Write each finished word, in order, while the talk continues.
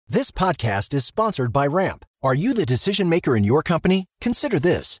This podcast is sponsored by Ramp. Are you the decision maker in your company? Consider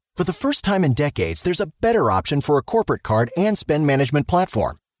this. For the first time in decades, there's a better option for a corporate card and spend management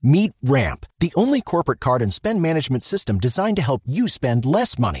platform. Meet Ramp, the only corporate card and spend management system designed to help you spend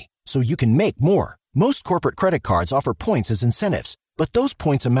less money so you can make more. Most corporate credit cards offer points as incentives, but those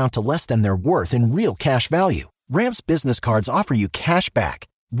points amount to less than their worth in real cash value. Ramp's business cards offer you cash back,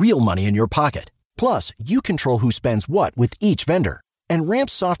 real money in your pocket. Plus, you control who spends what with each vendor. And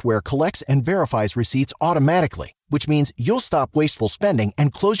Ramp's software collects and verifies receipts automatically, which means you'll stop wasteful spending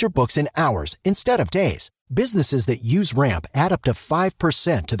and close your books in hours instead of days. Businesses that use Ramp add up to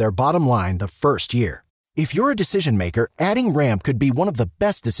 5% to their bottom line the first year. If you're a decision maker, adding Ramp could be one of the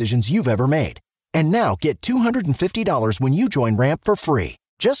best decisions you've ever made. And now get $250 when you join Ramp for free.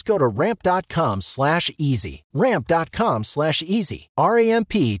 Just go to ramp.com/easy. Ramp.com/easy.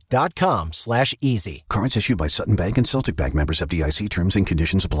 RAMP.com/easy. Cards issued by Sutton Bank and Celtic Bank, members FDIC. Terms and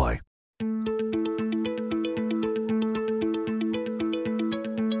conditions apply.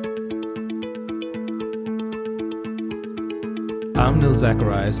 I'm Nil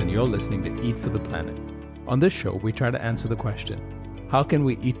Zacharias, and you're listening to Eat for the Planet. On this show, we try to answer the question, how can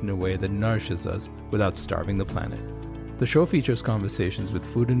we eat in a way that nourishes us without starving the planet? The show features conversations with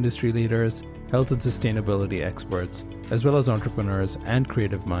food industry leaders, health and sustainability experts, as well as entrepreneurs and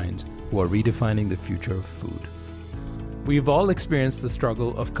creative minds who are redefining the future of food. We've all experienced the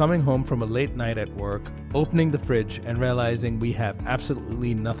struggle of coming home from a late night at work, opening the fridge, and realizing we have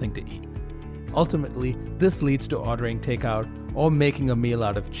absolutely nothing to eat. Ultimately, this leads to ordering takeout or making a meal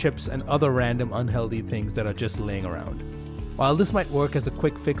out of chips and other random unhealthy things that are just laying around. While this might work as a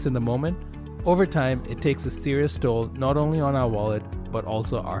quick fix in the moment, over time, it takes a serious toll not only on our wallet, but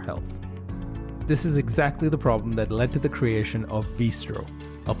also our health. This is exactly the problem that led to the creation of Veestro,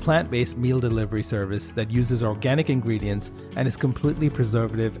 a plant-based meal delivery service that uses organic ingredients and is completely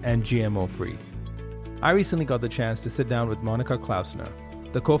preservative and GMO-free. I recently got the chance to sit down with Monica Klausner,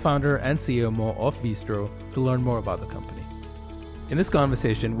 the co-founder and CMO of Veestro, to learn more about the company. In this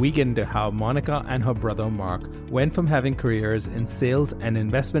conversation, we get into how Monica and her brother Mark went from having careers in sales and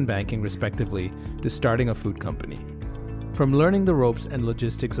investment banking respectively to starting a food company. From learning the ropes and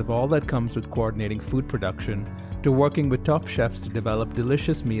logistics of all that comes with coordinating food production, to working with top chefs to develop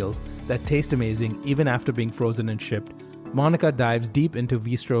delicious meals that taste amazing even after being frozen and shipped, Monica dives deep into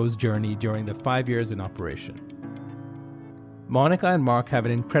Veestro's journey during the 5 years in operation. Monica and Mark have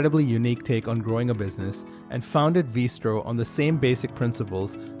an incredibly unique take on growing a business and founded Veestro on the same basic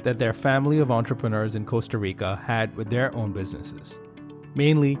principles that their family of entrepreneurs in Costa Rica had with their own businesses.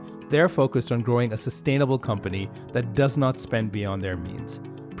 Mainly, they're focused on growing a sustainable company that does not spend beyond their means,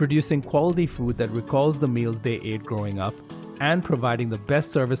 producing quality food that recalls the meals they ate growing up, and providing the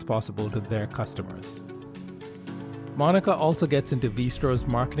best service possible to their customers. Monica also gets into Veestro's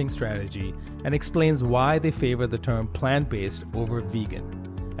marketing strategy and explains why they favor the term plant-based over vegan,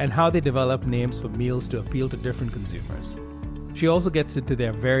 and how they develop names for meals to appeal to different consumers. She also gets into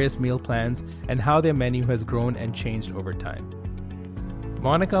their various meal plans and how their menu has grown and changed over time.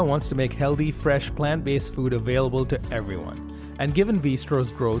 Monica wants to make healthy, fresh, plant-based food available to everyone, and given Veestro's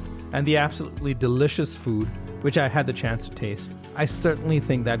growth and the absolutely delicious food, which I had the chance to taste, I certainly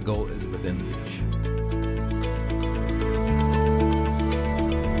think that goal is within reach.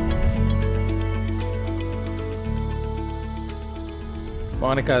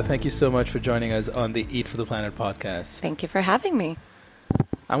 Monica, thank you so much for joining us on the Eat for the Planet podcast. Thank you for having me.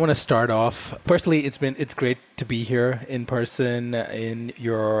 I want to start off. Firstly, it's great to be here in person in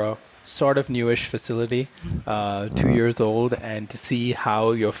your sort of newish facility, 2 years old, and to see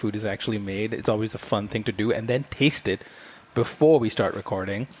how your food is actually made. It's always a fun thing to do, and then taste it before we start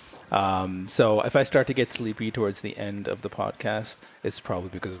recording. So if I start to get sleepy towards the end of the podcast, it's probably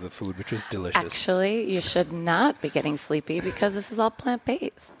because of the food, which was delicious. Actually, you should not be getting sleepy because this is all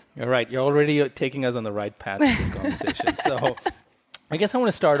plant-based. You're right. You're already taking us on the right path in this conversation. So I guess I want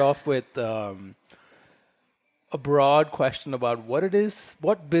to start off with a broad question about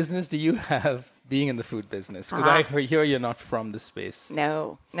what business do you have being in the food business? Because I hear you're not from this space.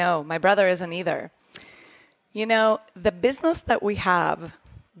 No, my brother isn't either. You know, the business that we have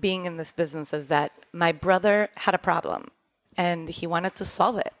being in this business is that my brother had a problem and he wanted to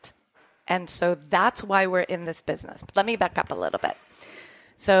solve it. And so that's why we're in this business. But let me back up a little bit.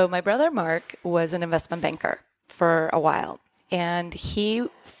 So my brother Mark was an investment banker for a while, and he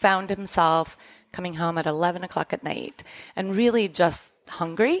found himself coming home at 11 o'clock at night and really just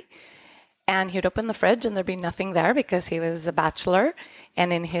hungry. And he'd open the fridge and there'd be nothing there because he was a bachelor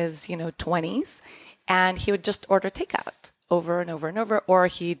and in his, 20s. And he would just order takeout over and over and over, or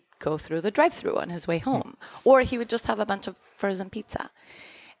he'd go through the drive-thru on his way home, or he would just have a bunch of frozen pizza.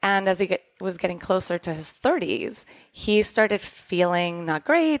 And as he was getting closer to his 30s, he started feeling not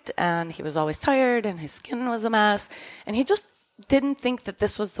great, and he was always tired, and his skin was a mess. And he just didn't think that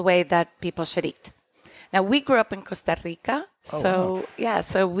this was the way that people should eat. Now, we grew up in Costa Rica. So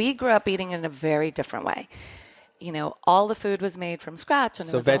we grew up eating in a very different way. You know, all the food was made from scratch. And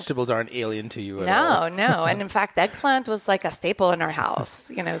so vegetables aren't alien to you at all? No. And in fact, eggplant was like a staple in our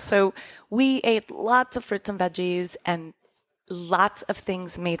house, you know. So we ate lots of fruits and veggies and lots of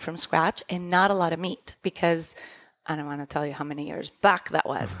things made from scratch and not a lot of meat, because I don't want to tell you how many years back that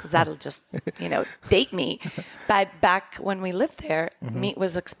was, because that'll just, date me. But back when we lived there, meat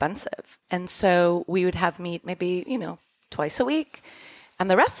was expensive. And so we would have meat maybe, twice a week. And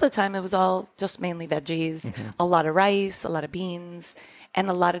the rest of the time, it was all just mainly veggies, a lot of rice, a lot of beans, and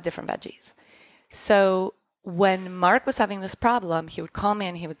a lot of different veggies. So when Mark was having this problem, he would call me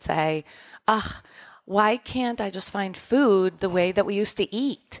and he would say, why can't I just find food the way that we used to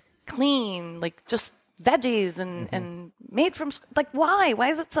eat? Clean, like just veggies and made from, like, why? Why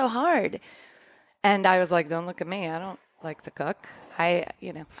is it so hard? And I was like, don't look at me. I don't like to cook. I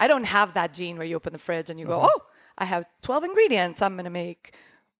don't have that gene where you open the fridge and you go, I have 12 ingredients. I'm going to make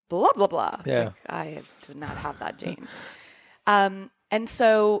blah, blah, blah. Yeah. Like, I do not have that gene. And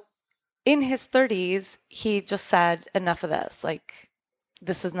so in his 30s, he just said, enough of this. Like,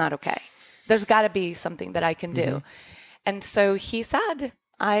 this is not okay. There's got to be something that I can do. And so he said,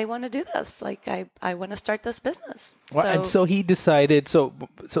 I want to do this. Like, I want to start this business. Well, and so he decided, so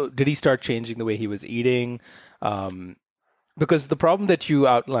did he start changing the way he was eating? Because the problem that you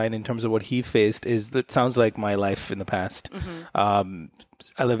outline in terms of what he faced that sounds like my life in the past. I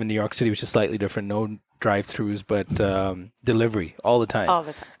live in New York City, which is slightly different. No drive-thrus, but delivery all the time. All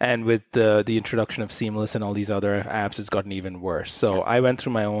the time. And with the introduction of Seamless and all these other apps, it's gotten even worse. So I went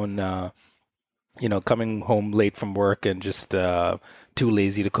through my own, coming home late from work and just too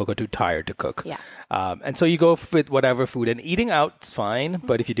lazy to cook or too tired to cook. Yeah. And so you go with whatever food. And eating out is fine,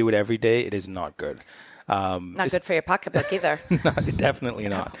 but if you do it every day, it is not good. Not good for your pocketbook either. No, definitely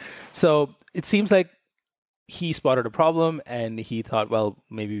not. So it seems like he spotted a problem and he thought, well,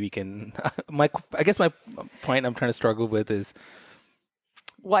 maybe we can. I guess my point I'm trying to struggle with is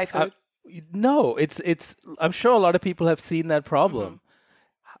why food? No, it's. I'm sure a lot of people have seen that problem.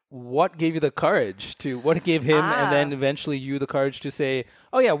 What gave you the courage to? What gave him and then eventually you the courage to say,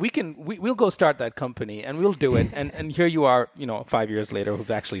 oh yeah, we'll go start that company and we'll do it. and here you are, 5 years later,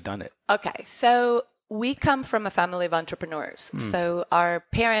 who've actually done it. Okay, so we come from a family of entrepreneurs. So our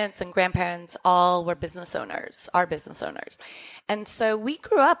parents and grandparents all were business owners, are business owners. And so we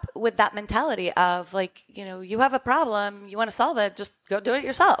grew up with that mentality of like, you have a problem, you want to solve it, just go do it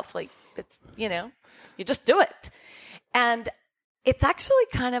yourself. Like it's, you just do it. And it's actually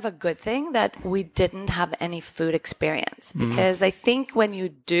kind of a good thing that we didn't have any food experience, because I think when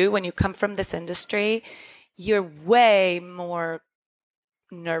you come from this industry, you're way more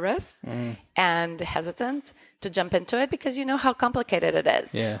nervous and hesitant to jump into it because you know how complicated it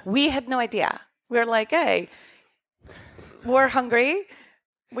is. Yeah. We had no idea. We were like, hey, we're hungry.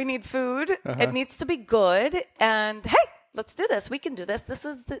 We need food. It needs to be good. And hey, let's do this. We can do this. This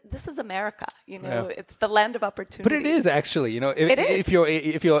is America. It's the land of opportunity. But it is actually,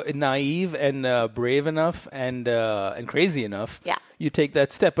 if you're naive and brave enough and crazy enough, you take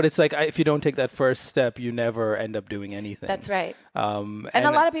that step. But it's like if you don't take that first step, you never end up doing anything. That's right. And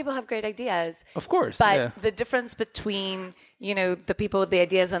a lot of people have great ideas. Of course. But the difference between, the people with the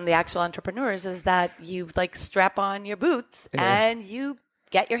ideas and the actual entrepreneurs is that you like strap on your boots and you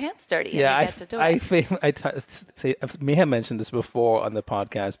get your hands dirty. Yeah, and you get to do it. I may have mentioned this before on the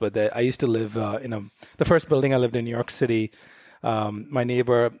podcast, but I used to live in the first building I lived in New York City. My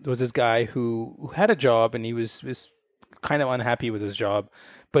neighbor was this guy who had a job, and he was kind of unhappy with his job.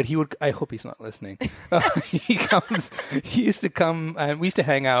 But I hope he's not listening. He used to come, and we used to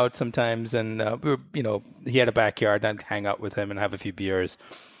hang out sometimes. And he had a backyard, and I'd hang out with him and have a few beers.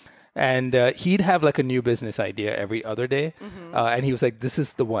 And he'd have like a new business idea every other day. And he was like, this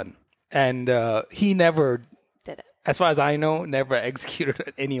is the one. And he never did it. As far as I know, never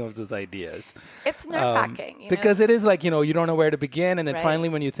executed any of those ideas. It's nerve-wracking. Because it is like, you don't know where to begin. And then finally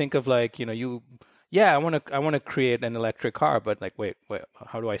when you think of like, I want to create an electric car, but like, wait,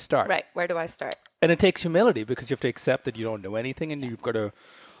 how do I start? Right. Where do I start? And it takes humility because you have to accept that you don't know anything and you've got to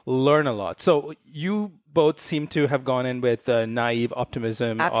learn a lot. So you both seem to have gone in with naive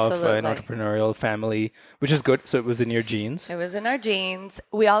optimism of an entrepreneurial family, which is good. So it was in your genes. It was in our genes.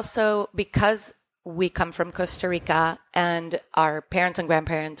 We also, because we come from Costa Rica and our parents and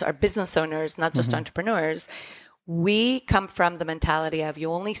grandparents are business owners, not just entrepreneurs, We come from the mentality of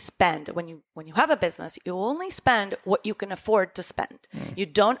you only spend when you have a business, you only spend what you can afford to spend. You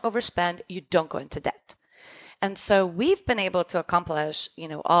don't overspend, you don't go into debt. And so we've been able to accomplish,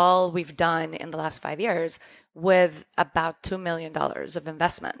 all we've done in the last 5 years with about $2 million of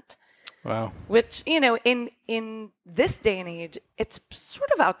investment. Wow. Which, in this day and age, it's sort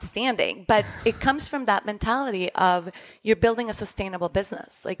of outstanding, but it comes from that mentality of you're building a sustainable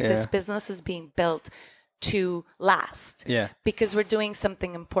business. Like this business is being built to last because we're doing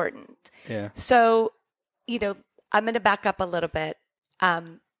something important. Yeah. So, I'm going to back up a little bit.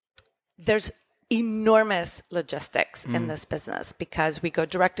 There's enormous logistics in this business because we go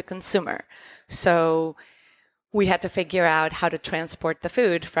direct to consumer. So we had to figure out how to transport the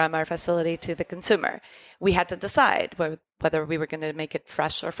food from our facility to the consumer. We had to decide whether we were going to make it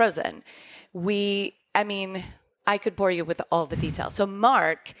fresh or frozen. I could bore you with all the details. So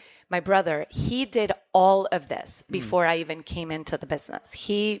Mark, my brother, he did all of this before I even came into the business.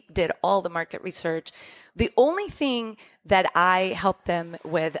 He did all the market research. The only thing that I helped them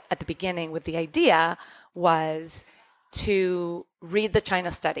with at the beginning with the idea was to read the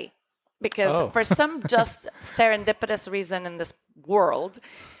China study. Because for some just serendipitous reason in this world,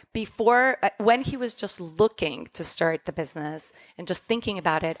 when he was just looking to start the business and just thinking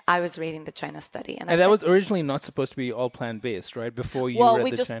about it, I was reading the China study. And that was originally not supposed to be all plant-based, right? Before you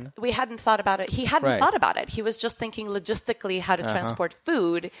read the China? We hadn't thought about it. He hadn't thought about it. He was just thinking logistically how to transport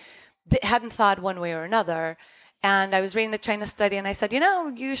food. Hadn't thought one way or another. And I was reading the China study and I said,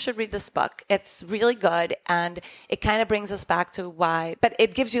 you should read this book. It's really good. And it kind of brings us back to why, but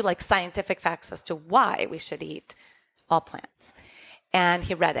it gives you like scientific facts as to why we should eat all plants. And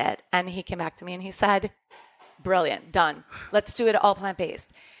he read it and he came back to me and he said, brilliant, done. Let's do it all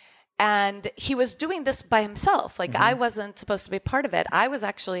plant-based. And he was doing this by himself. Like I wasn't supposed to be part of it. I was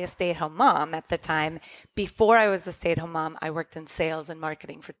actually a stay-at-home mom at the time. Before I was a stay-at-home mom, I worked in sales and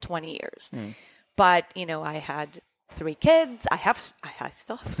marketing for 20 years. But, I had 3 kids. I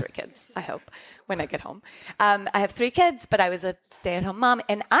still have 3 kids, I hope, when I get home. I have 3 kids, but I was a stay-at-home mom.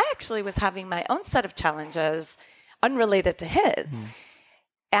 And I actually was having my own set of challenges unrelated to his.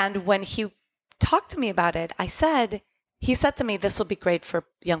 And when he talked to me about it, he said to me, this will be great for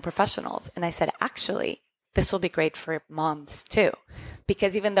young professionals. And I said, actually, this will be great for moms too.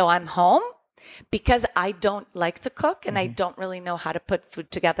 Because even though I'm home, because I don't like to cook and I don't really know how to put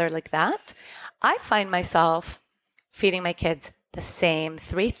food together like that, I find myself feeding my kids the same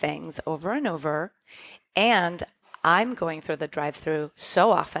 3 things over and over. And I'm going through the drive-through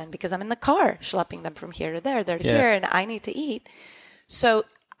so often because I'm in the car schlepping them from here to there, there to here, and I need to eat. So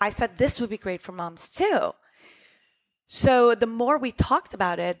I said, this would be great for moms too. So the more we talked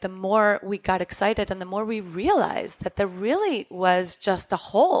about it, the more we got excited and the more we realized that there really was just a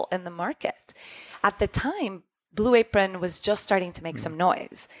hole in the market. At the time, Blue Apron was just starting to make some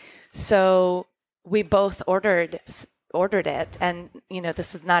noise. So we both ordered it. And,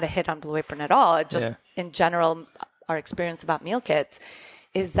 this is not a hit on Blue Apron at all. It just, in general, our experience about meal kits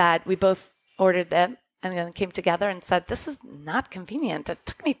is that we both ordered them and then came together and said, this is not convenient. It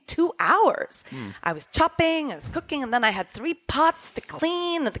took me 2 hours. I was chopping, I was cooking, and then I had 3 pots to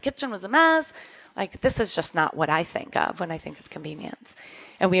clean, and the kitchen was a mess. Like, this is just not what I think of when I think of convenience.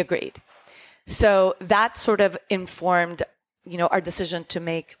 And we agreed. So that sort of informed, our decision to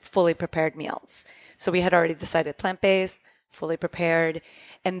make fully prepared meals. So we had already decided plant-based, fully prepared.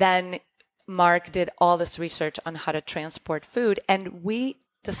 And then Mark did all this research on how to transport food. And we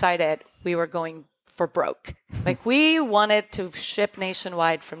decided we were going for broke. Like we wanted to ship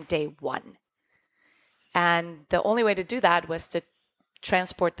nationwide from day one. And the only way to do that was to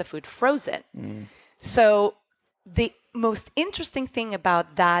transport the food frozen. So the most interesting thing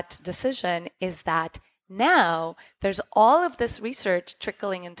about that decision is that now there's all of this research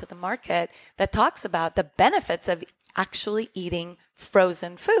trickling into the market that talks about the benefits of actually eating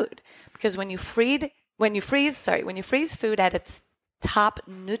frozen food. Because when you freeze food at its top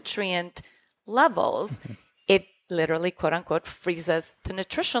nutrient levels, it literally, quote unquote, freezes the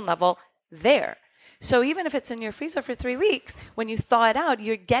nutrition level there. So even if it's in your freezer for 3 weeks, when you thaw it out,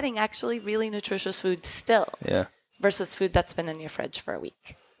 you're getting actually really nutritious food still. Yeah. Versus food that's been in your fridge for a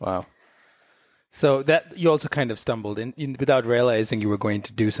week. Wow. So that you also kind of stumbled in without realizing you were going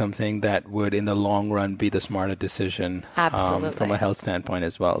to do something that would, in the long run, be the smarter decision. Absolutely. From a health standpoint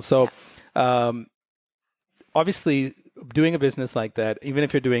as well. So obviously, doing a business like that, even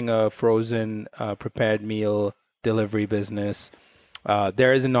if you're doing a frozen prepared meal delivery business,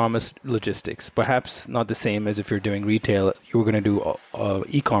 there is enormous logistics. Perhaps not the same as if you're doing retail. You were going to do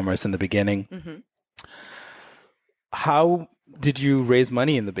e-commerce in the beginning. Mm-hmm. How did you raise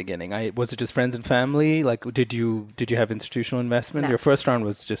money in the beginning? Was it just friends and family? Like, did you have institutional investment? No. Your first round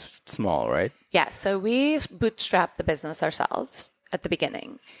was just small, right? Yeah. So we bootstrapped the business ourselves at the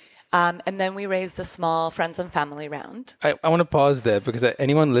beginning. And then we raised the small friends and family round. I want to pause there because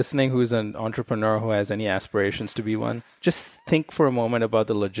anyone listening who's an entrepreneur who has any aspirations to be one, just think for a moment about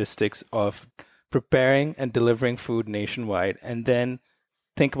the logistics of preparing and delivering food nationwide, and then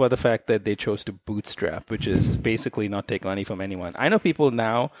think about the fact that they chose to bootstrap, which is basically not take money from anyone. I know people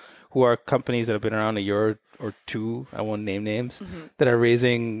now who are companies that have been around a year or two, I won't name names, that are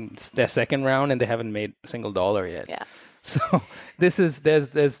raising their second round and they haven't made a single dollar yet. Yeah. So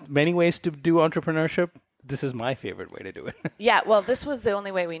there's many ways to do entrepreneurship. This is my favorite way to do it. Yeah, well, this was the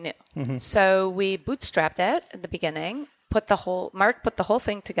only way we knew. So we bootstrapped it at the beginning, Mark put the whole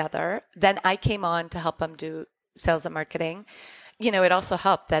thing together. Then I came on to help him do sales and marketing. It also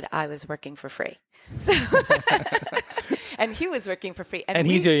helped that I was working for free. So and he was working for free. And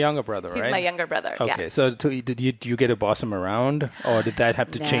he's your younger brother, right? He's my younger brother, Okay, yeah. so did you get to boss him around, or did that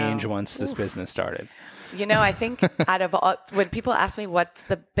have to change once this business started? I think out of all, when people ask me what's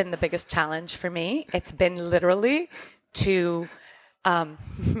been the biggest challenge for me, it's been literally to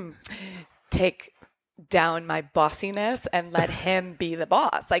take down my bossiness and let him be the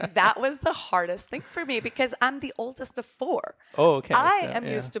boss. Like, that was the hardest thing for me because I'm the oldest of 4. Oh, okay. I am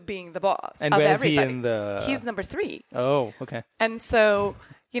used to being the boss and of where's everybody. He He's number 3. Oh, okay. And so,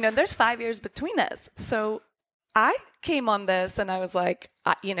 there's 5 years between us. So I came on this and I was like,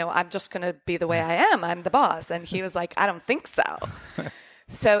 I'm just going to be the way I am. I'm the boss. And he was like, I don't think so.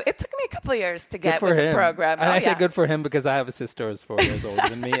 So it took me a couple of years to get with the program. And I say good for him because I have a sister who's 4 years older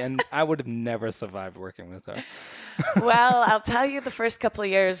than me, and I would have never survived working with her. Well, I'll tell you, the first couple of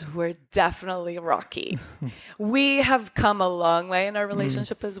years were definitely rocky. We have come a long way in our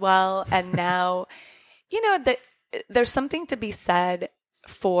relationship as well. And now, there's something to be said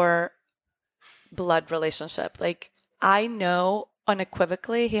for blood relationship. Like, I know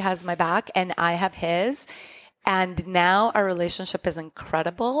unequivocally he has my back and I have his. And now our relationship is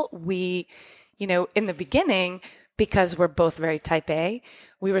incredible. We, in the beginning, because we're both very type A,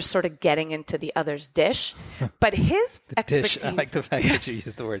 we were sort of getting into the other's dish. But his expertise... Dish. I like the fact that you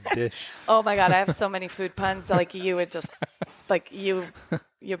use the word dish. Oh my God, I have so many food puns. Like, you would just,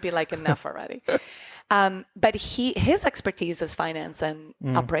 you'd be like, enough already. But his expertise is finance and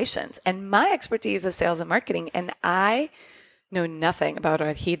operations. And my expertise is sales and marketing. And I know nothing about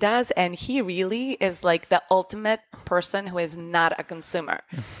what he does. And he really is like the ultimate person who is not a consumer.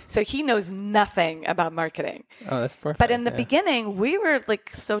 So he knows nothing about marketing. Oh, that's perfect. But in the beginning, we were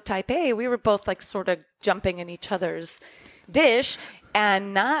like so type A. We were both like sort of jumping in each other's dish.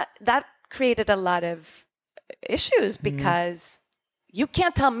 And that created a lot of issues because you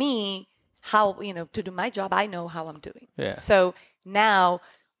can't tell me how, to do my job. I know how I'm doing. Yeah. So now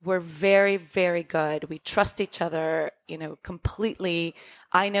we're very, very good. We trust each other, completely.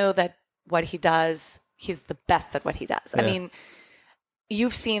 I know that what he does, he's the best at what he does. Yeah. I mean,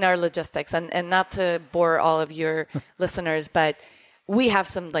 you've seen our logistics, and not to bore all of your listeners, but we have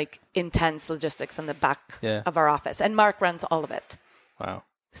some like intense logistics in the back of our office, and Mark runs all of it. Wow.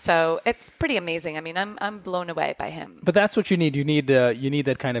 So it's pretty amazing. I mean, I'm blown away by him. But that's what you need. You need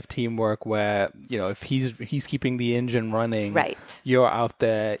that kind of teamwork where if he's keeping the engine running, right? You're out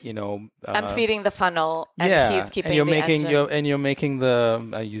there. I'm feeding the funnel, and he's keeping and the engine. You're making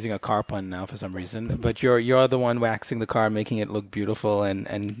the using a car pun now for some reason. But you're the one waxing the car, making it look beautiful,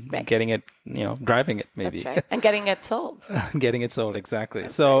 and right. getting it, driving it maybe. That's right. And getting it sold. Getting it sold, exactly.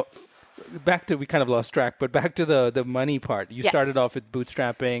 That's so. Right. Back to, we kind of lost track, but back to the money part. You started off with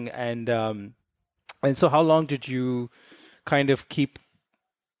bootstrapping, and so how long did you kind of keep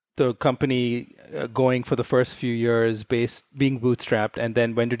the company going for the first few years, being bootstrapped, and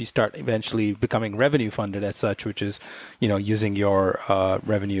then when did you start eventually becoming revenue funded as such, which is using your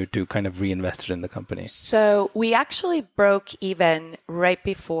revenue to kind of reinvest it in the company? So we actually broke even right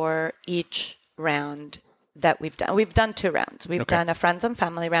before each round that we've done. We've done 2 rounds. We've done a friends and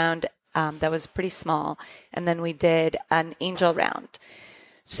family round. That was pretty small. And then we did an angel round.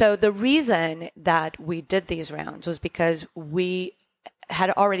 So the reason that we did these rounds was because we had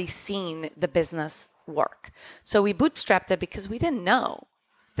already seen the business work. So we bootstrapped it because we didn't know.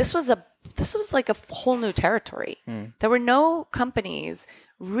 This was like a whole new territory. There were no companies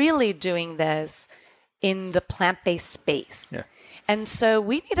really doing this in the plant-based space. Yeah. And so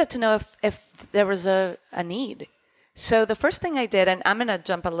we needed to know if there was a need. So the first thing I did, and I'm going to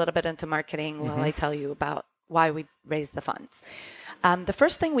jump a little bit into marketing while I tell you about why we raised the funds. The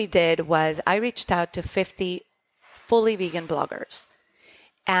first thing we did was I reached out to 50 fully vegan bloggers.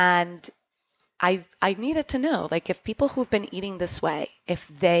 And I needed to know, like, if people who've been eating this way, if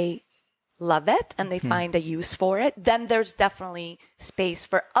they love it and they find a use for it, then there's definitely space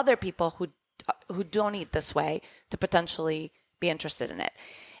for other people who don't eat this way to potentially be interested in it.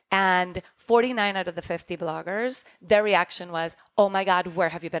 And 49 out of the 50 bloggers, their reaction was, oh my God, where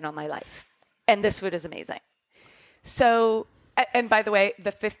have you been all my life? And this food is amazing. So, and by the way,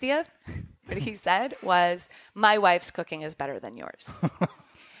 the 50th, what he said was, my wife's cooking is better than yours.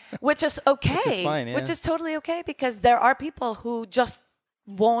 Which is okay. Which is fine, yeah. Which is totally okay, because there are people who just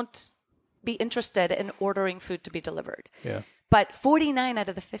won't be interested in ordering food to be delivered. Yeah. But 49 out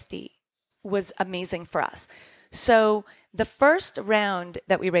of the 50 was amazing for us. So the first round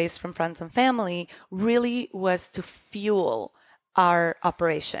that we raised from friends and family really was to fuel our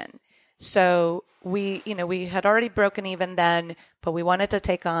operation. So we had already broken even then, but we wanted to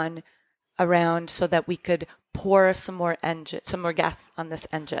take on a round so that we could pour some more gas on this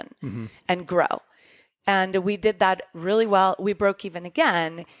engine and grow. And we did that really well. We broke even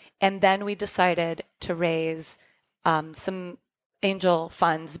again. And then we decided to raise some angel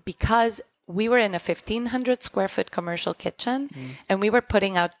funds, because we were in a 1,500 square foot commercial kitchen and we were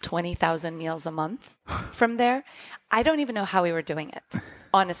putting out 20,000 meals a month from there. I don't even know how we were doing it,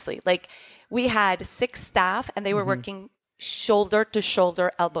 honestly. Like, we had 6 staff and they were working shoulder to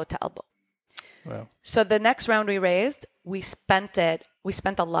shoulder, elbow to elbow. Wow. So the next round we raised, we spent a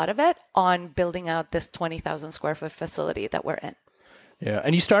lot of it on building out this 20,000 square foot facility that we're in. Yeah.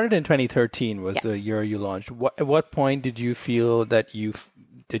 And you started in 2013 was the year you launched. At what point did you feel that you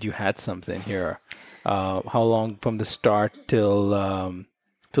had something here? How long from the start till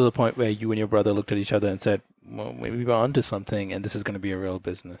the point where you and your brother looked at each other and said, well, maybe we're onto something and this is going to be a real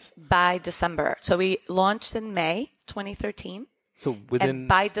business? By December. So we launched in May 2013. So within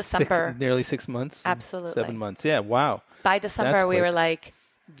by December, nearly 6 months? Absolutely. 7 months. Yeah, wow. By December, we were like,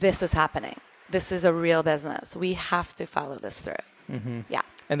 this is happening. This is a real business. We have to follow this through. Yeah.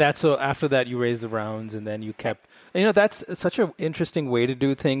 And so after that, you raised the rounds and then you kept, that's such an interesting way to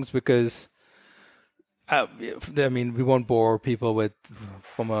do things, because, we won't bore people with,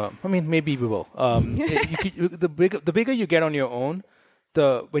 maybe we will. The bigger you get on your own,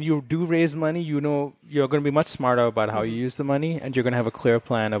 when you do raise money, you're going to be much smarter about how you use the money, and you're going to have a clear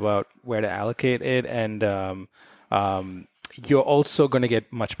plan about where to allocate it. And you're also going to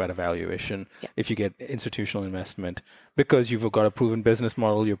get much better valuation if you get institutional investment, because you've got a proven business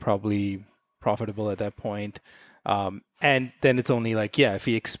model. You're probably profitable at that point. And then it's only like, if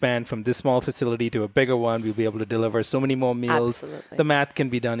we expand from this small facility to a bigger one, we'll be able to deliver so many more meals. Absolutely. The math can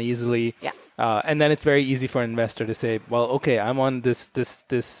be done easily. Yeah. And then it's very easy for an investor to say, well, okay, I'm on this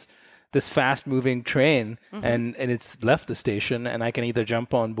fast moving train and it's left the station, and I can either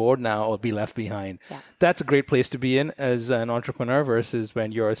jump on board now or be left behind. Yeah. That's a great place to be in as an entrepreneur, versus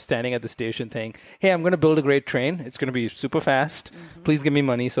when you're standing at the station saying, hey, I'm going to build a great train. It's going to be super fast. Please give me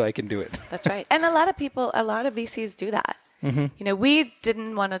money so I can do it. That's right. And a lot of VCs do that. We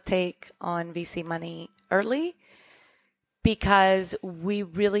didn't want to take on VC money early because we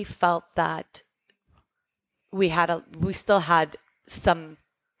really felt that we still had some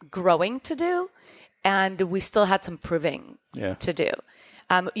growing to do, and we still had some proving to do.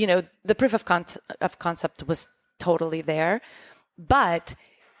 The proof of concept was totally there, but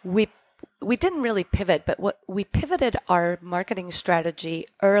we didn't really pivot. But we pivoted our marketing strategy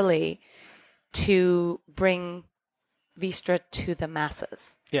early to bring Veestro to the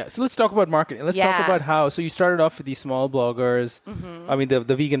masses. Yeah, so let's talk about marketing. Let's talk about how. So you started off with these small bloggers.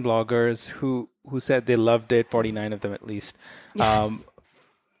 The vegan bloggers who said they loved it. 49 of them at least. Yes.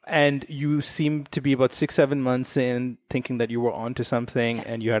 And you seem to be about 6-7 months in, thinking that you were onto something,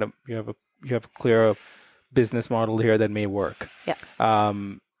 and you have a clear business model here that may work. Yes.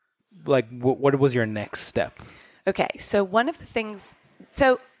 What was your next step? Okay, so one of the things.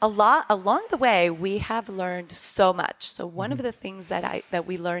 So along the way, we have learned so much. So one of the things that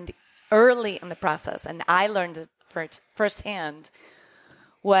we learned early in the process, and I learned it firsthand,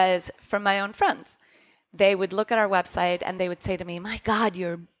 was from my own friends. They would look at our website and they would say to me, my God,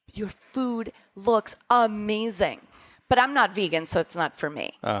 your food looks amazing. But I'm not vegan, so it's not for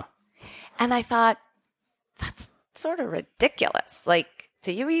me. And I thought, that's sort of ridiculous. Like,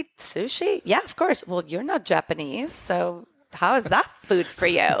 do you eat sushi? Yeah, of course. Well, you're not Japanese, so how is that food for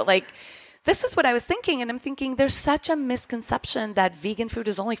you? Like, this is what I was thinking. And I'm thinking, there's such a misconception that vegan food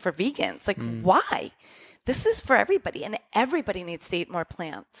is only for vegans. Like, why? This is for everybody, and everybody needs to eat more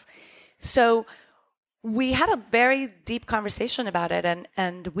plants. So we had a very deep conversation about it,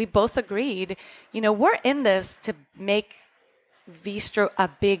 and we both agreed, we're in this to make Veestro a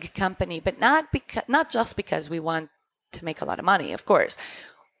big company, but not just because we want to make a lot of money, of course.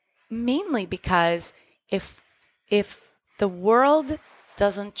 mainly because if the world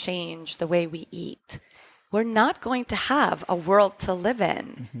doesn't change the way we eat, we're not going to have a world to live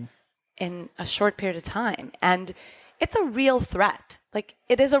in a short period of time. And it's a real threat. Like,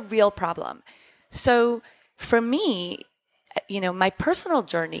 it is a real problem. So for me, my personal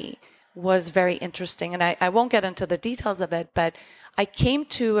journey was very interesting. And I won't get into the details of it, but I came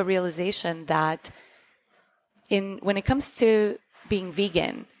to a realization that when it comes to being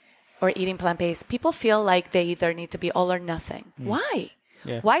vegan or eating plant-based, people feel like they either need to be all or nothing. Why?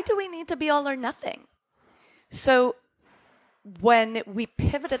 Yeah. Why do we need to be all or nothing? So when we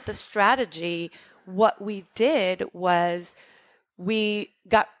pivoted the strategy, what we did was we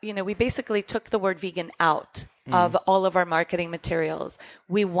basically took the word vegan out of all of our marketing materials.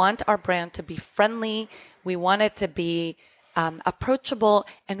 We want our brand to be friendly. We want it to be approachable,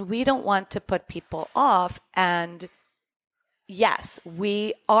 and we don't want to put people off. And yes,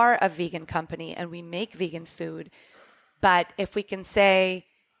 we are a vegan company and we make vegan food. But if we can say,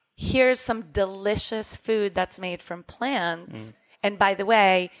 here's some delicious food that's made from plants. And by the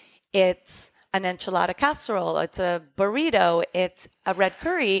way, it's an enchilada casserole, it's a burrito, it's a red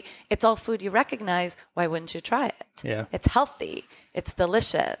curry. It's all food you recognize. Why wouldn't you try it? Yeah. It's healthy. It's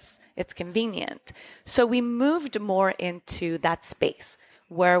delicious. It's convenient. So we moved more into that space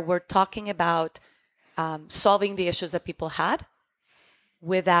where we're talking about solving the issues that people had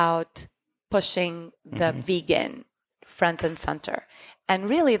without pushing the vegan front and center. And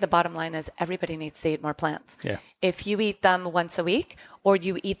really, the bottom line is everybody needs to eat more plants. Yeah. If you eat them once a week or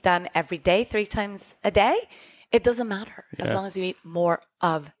you eat them every day, 3 times a day, it doesn't matter as long as you eat more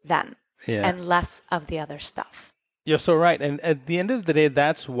of them and less of the other stuff. You're so right. And at the end of the day,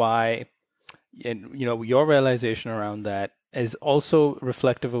 that's why, your realization around that is also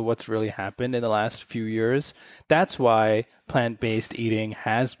reflective of what's really happened in the last few years. That's why plant-based eating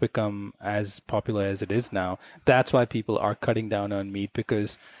has become as popular as it is now. That's why people are cutting down on meat,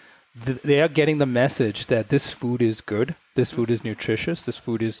 because they are getting the message that this food is good. This food is nutritious. This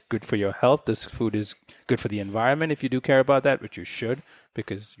food is good for your health. This food is good for the environment, if you do care about that, which you should,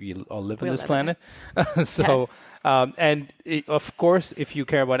 because we all live on this planet. Of course, if you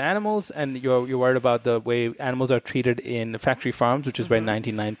care about animals and you're worried about the way animals are treated in factory farms, which is where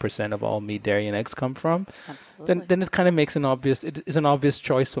 99% of all meat, dairy, and eggs come from, then it kind of makes it is an obvious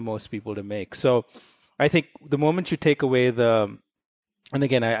choice for most people to make. So I think the moment you take away and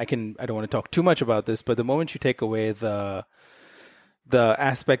again, I don't want to talk too much about this, but the moment you take away the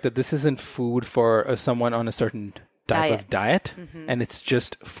aspect that this isn't food for someone on a certain type of diet, and it's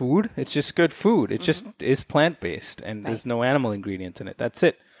just food, it's just good food. It just is plant-based, and there's no animal ingredients in it. That's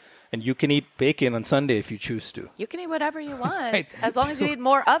it. And you can eat bacon on Sunday if you choose to. You can eat whatever you want, as long as you eat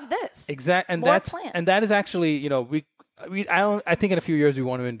more of this. Exactly. And that is actually, I think in a few years we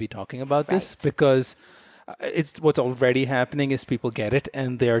won't even be talking about this, because it's what's already happening is people get it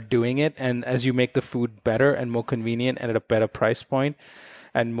and they're doing it. And as you make the food better and more convenient and at a better price point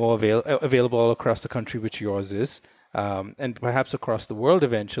and more available all across the country, which yours is, and perhaps across the world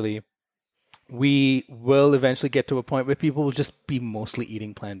eventually, we will eventually get to a point where people will just be mostly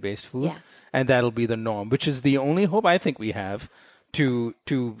eating plant-based food. Yeah. And that'll be the norm, which is the only hope I think we have to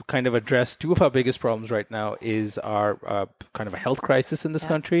kind of address two of our biggest problems right now is our kind of a health crisis in this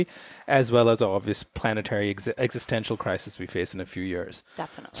country, as well as our obvious planetary existential crisis we face in a few years.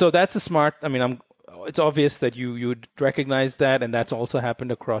 Definitely. So that's it's obvious that you'd recognize that, and that's also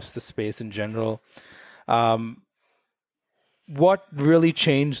happened across the space in general. What really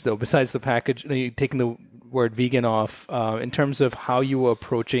changed, though, besides the package, taking the word vegan off, in terms of how you were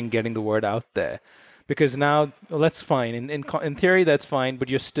approaching getting the word out there? Because now, that's fine. In theory, that's fine, but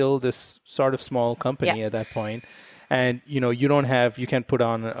you're still this sort of small company at that point. And, you can't put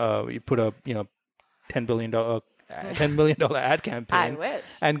on, $10 million ad campaign. I wish.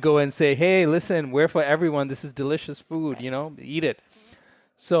 And go and say, hey, listen, we're for everyone. This is delicious food, eat it.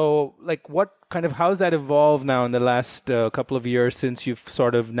 So, how's that evolved now in the last couple of years since you've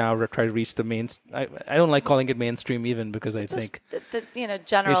sort of now tried to reach the I don't like calling it mainstream even, because I think the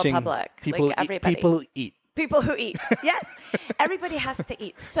general public, everybody. People eat. People who eat. Yes. Everybody has to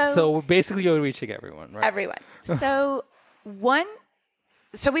eat. So basically you're reaching everyone, right? Everyone. So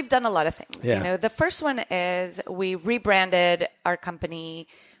we've done a lot of things. Yeah. The first one is we rebranded our company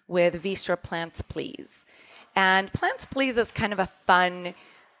with Veestro Plants Please. And Plants Please is kind of a fun,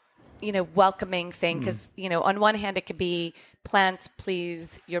 welcoming thing, because, on one hand, it could be plants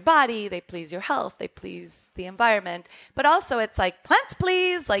please your body, they please your health, they please the environment. But also it's like, plants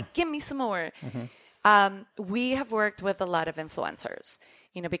please, give me some more. We have worked with a lot of influencers,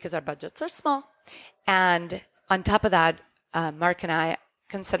 because our budgets are small. And on top of that, Mark and I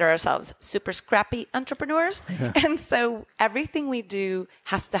consider ourselves super scrappy entrepreneurs. Yeah. And so everything we do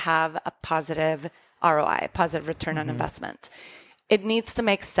has to have a positive ROI, a positive return on investment. It needs to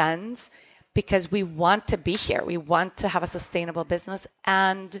make sense because we want to be here. We want to have a sustainable business.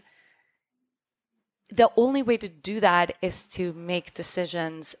 And the only way to do that is to make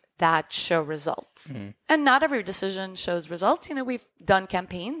decisions that show results. And not every decision shows results. We've done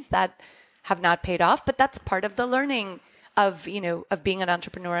campaigns that have not paid off, but that's part of the learning of being an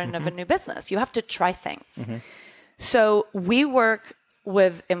entrepreneur and of a new business. You have to try things. So we work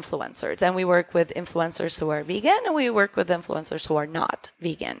with influencers, and we work with influencers who are vegan, and we work with influencers who are not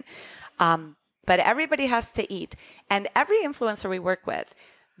vegan. But everybody has to eat. And every influencer we work with,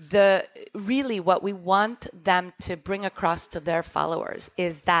 really what we want them to bring across to their followers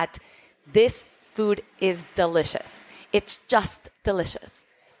is that this food is delicious. It's just delicious.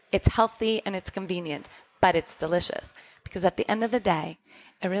 It's healthy and it's convenient, but it's delicious. Because at the end of the day,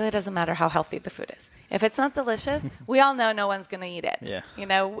 it really doesn't matter how healthy the food is. If it's not delicious, we all know no one's going to eat it. Yeah.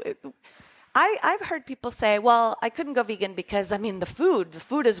 I've heard people say, well, I couldn't go vegan because, the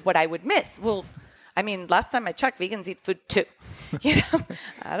food is what I would miss. Well, last time I checked, vegans eat food too.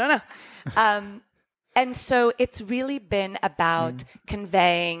 I don't know. And so it's really been about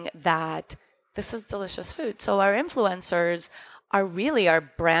conveying that this is delicious food. So our influencers are really our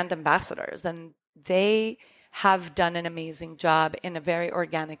brand ambassadors, and they have done an amazing job in a very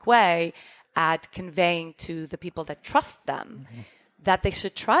organic way at conveying to the people that trust them that they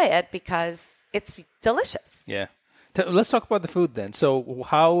should try it because it's delicious. Yeah. Let's talk about the food then. So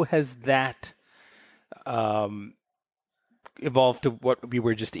how has that evolved to what we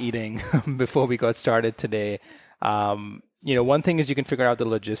were just eating before we got started today? One thing is you can figure out the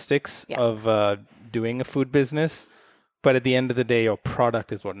logistics of doing a food business. But at the end of the day, your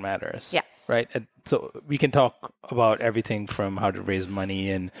product is what matters. Yes. Right? And so we can talk about everything from how to raise money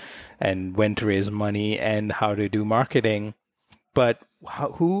and when to raise money and how to do marketing. But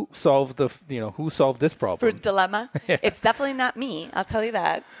who solved this problem? Food dilemma? Yeah. It's definitely not me. I'll tell you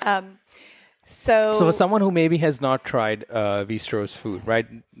that. So for someone who maybe has not tried Veestro's food, right?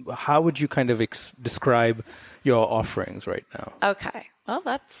 How would you kind of describe your offerings right now? Okay. Well,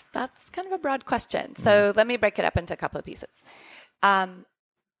 that's kind of a broad question. So let me break it up into a couple of pieces. And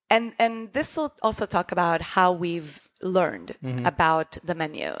this will also talk about how we've learned about the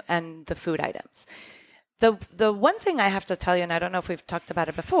menu and the food items. The one thing I have to tell you, and I don't know if we've talked about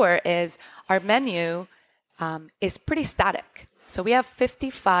it before, is our menu is pretty static. So we have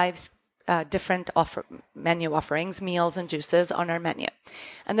 55 different menu offerings, meals and juices on our menu.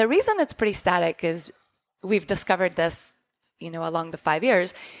 And the reason it's pretty static is we've discovered this along the 5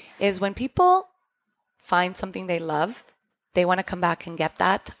 years, is when people find something they love, they want to come back and get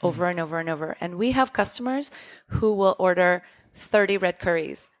that over and over and over. And we have customers who will order 30 red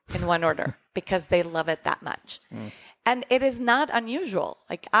curries in one order because they love it that much. And it is not unusual.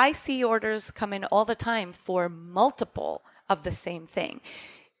 Like, I see orders come in all the time for multiple of the same thing.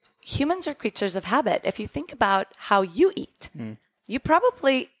 Humans are creatures of habit. If you think about how you eat, you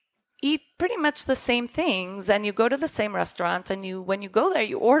probably eat pretty much the same things, and you go to the same restaurant, and when you go there,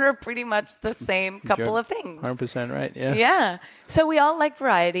 you order pretty much the same couple of things. 100% right, yeah. Yeah. So we all like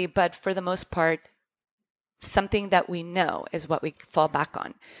variety, but for the most part, something that we know is what we fall back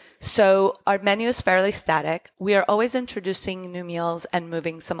on. So our menu is fairly static. We are always introducing new meals and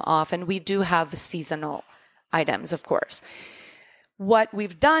moving some off, and we do have seasonal items, of course. What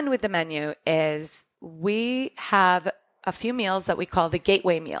we've done with the menu is we have a few meals that we call the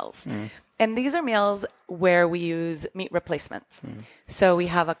gateway meals. And these are meals where we use meat replacements. So we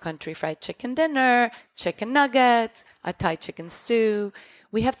have a country fried chicken dinner, chicken nuggets, a Thai chicken stew.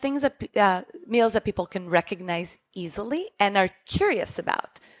 We have things meals that people can recognize easily and are curious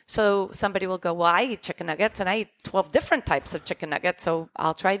about. So somebody will go, well, I eat chicken nuggets and I eat 12 different types of chicken nuggets, so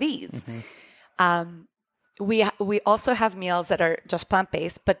I'll try these. We also have meals that are just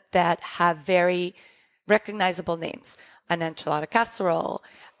plant-based, but that have very recognizable names. An enchilada casserole,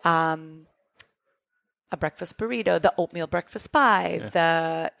 a breakfast burrito, the oatmeal breakfast pie,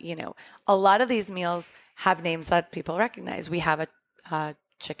 a lot of these meals have names that people recognize. We have a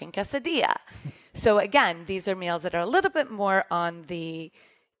chicken quesadilla. So again, these are meals that are a little bit more on the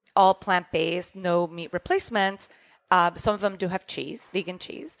all plant-based, no meat replacements. Some of them do have cheese, vegan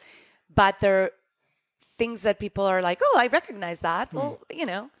cheese, but they're things that people are like, oh, I recognize that. Well,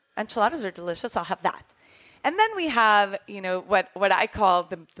 enchiladas are delicious. I'll have that. And then we have, what I call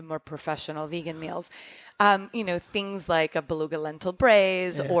the more professional vegan meals. Things like a beluga lentil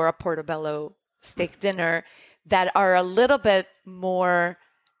braise or a portobello steak dinner that are a little bit more,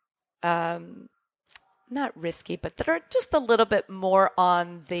 not risky, but that are just a little bit more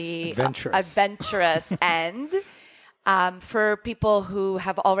on the adventurous end. For people who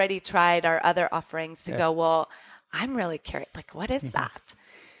have already tried our other offerings to go, well, I'm really curious. Like, what is that?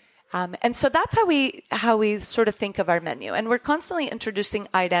 And so that's how we sort of think of our menu. And we're constantly introducing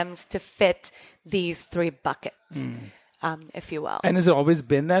items to fit these three buckets, if you will. And has it always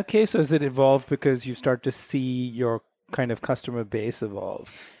been that case, or has it evolved because you start to see your kind of customer base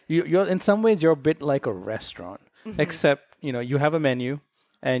evolve? You're in some ways, you're a bit like a restaurant, except, you have a menu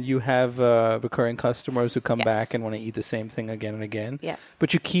and you have recurring customers who come back and want to eat the same thing again and again. Yes.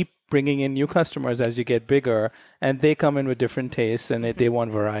 But you keep bringing in new customers as you get bigger, and they come in with different tastes, and they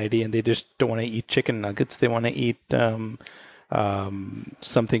want variety, and they just don't want to eat chicken nuggets. They want to eat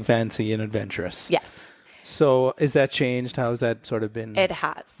something fancy and adventurous. Yes. So is that changed? How has that sort of been? It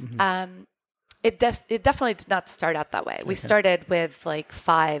has. It definitely did not start out that way. We started with like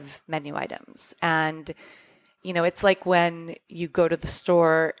 5 menu items. And, it's like when you go to the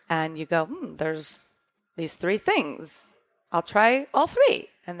store and you go, there's these 3 things. I'll try all 3.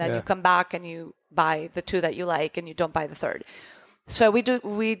 And then you come back and you buy the 2 that you like and you don't buy the 3rd. So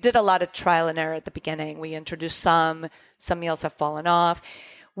we did a lot of trial and error at the beginning. We introduced some meals have fallen off.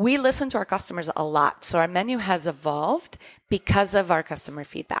 We listen to our customers a lot. So our menu has evolved because of our customer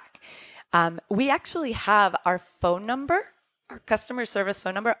feedback. We actually have our phone number, our customer service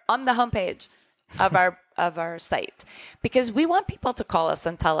phone number, on the homepage of our site, because we want people to call us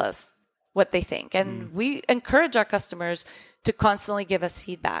and tell us what they think. And we encourage our customers to constantly give us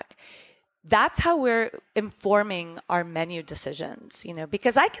feedback. That's how we're informing our menu decisions,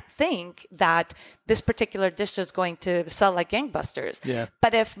 because I can think that this particular dish is going to sell like gangbusters. Yeah.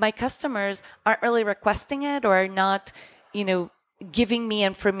 But if my customers aren't really requesting it or are not, giving me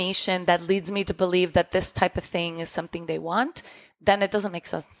information that leads me to believe that this type of thing is something they want, then it doesn't make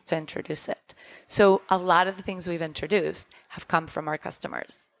sense to introduce it. So a lot of the things we've introduced have come from our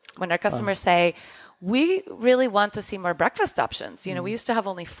customers. When our customers say, we really want to see more breakfast options. We used to have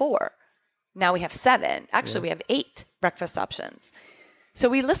only 4. Now we have 7. Actually, we have 8 breakfast options. So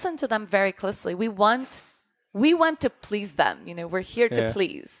we listen to them very closely. We want to please them. We're here to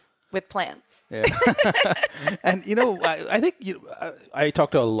please with plans. Yeah. And, I think I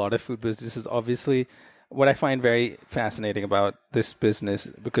talk to a lot of food businesses. Obviously, what I find very fascinating about this business,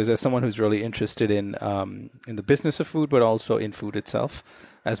 because as someone who's really interested in the business of food, but also in food itself,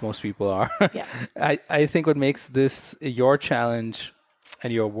 as most people are, I think what makes this your challenge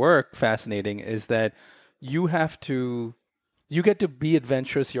and your work fascinating is that you get to be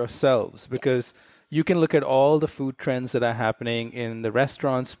adventurous yourselves, because you can look at all the food trends that are happening in the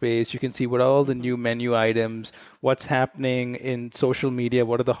restaurant space. You can see what all the new menu items, what's happening in social media,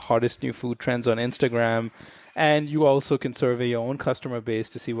 what are the hottest new food trends on Instagram. And you also can survey your own customer base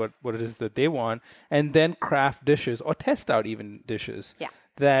to see what it is that they want, and then craft dishes or test out even dishes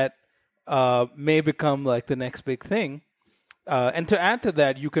that may become like the next big thing. And to add to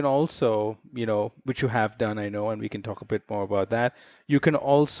that, you can also, which you have done, I know, and we can talk a bit more about that. You can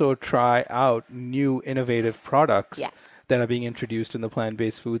also try out new innovative products that are being introduced in the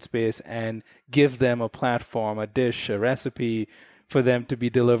plant-based food space and give them a platform, a dish, a recipe for them to be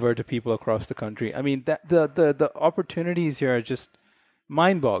delivered to people across the country. I mean, the opportunities here are just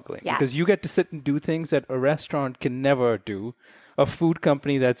mind-boggling, because you get to sit and do things that a restaurant can never do. A food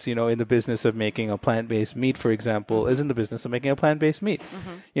company that's, in the business of making a plant-based meat, for example, is in the business of making a plant-based meat.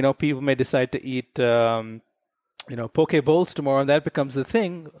 People may decide to eat, poke bowls tomorrow, and that becomes the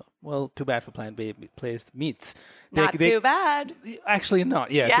thing. Well, too bad for plant-based meats. Not too bad. Actually, not.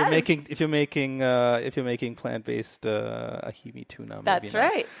 Yeah, yes. if you're making plant-based ahimi tuna, maybe that's not.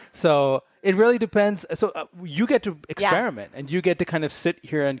 right. So it really depends. So you get to experiment, and you get to kind of sit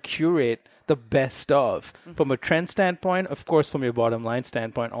here and curate the best of from a trend standpoint. Of course, from your bottom line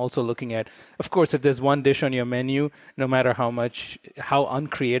standpoint, also looking at, of course, if there's one dish on your menu, no matter how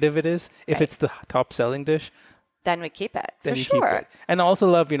uncreative it is, if it's the top selling dish, then we keep it, then for you sure. Keep it. And I also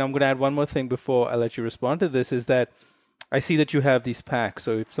love, I'm going to add one more thing before I let you respond to this, is that I see that you have these packs.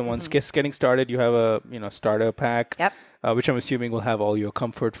 So if someone's just getting started, you have a starter pack, which I'm assuming will have all your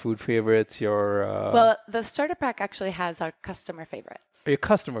comfort food favorites. Well, the starter pack actually has our customer favorites. Your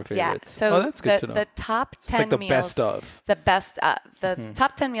customer favorites. Yeah. So that's good to know. The top 10 it's like the meals. Best of. The best of. The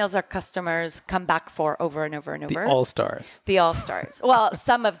top 10 meals our customers come back for over and over and over. The all-stars. The all-stars. Well,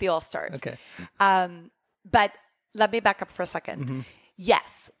 some of the all-stars. Okay. But let me back up for a second.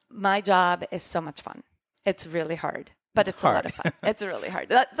 Yes, my job is so much fun. It's really hard. But it's a lot of fun. It's really hard.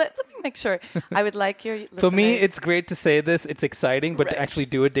 Let me make sure. I would like your listeners. For me, it's great to say this. It's exciting, but to actually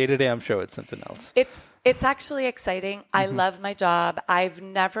do it day to day, I'm sure it's something else. It's actually exciting. I love my job. I've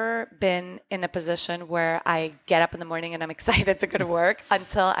never been in a position where I get up in the morning and I'm excited to go to work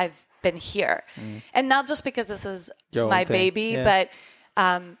until I've been here. And not just because this is my baby, but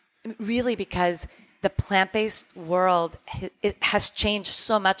really because the plant-based world, it has changed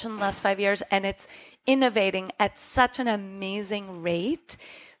so much in the last 5 years, and it's innovating at such an amazing rate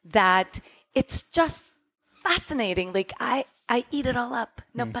that it's just fascinating. Like I eat it all up.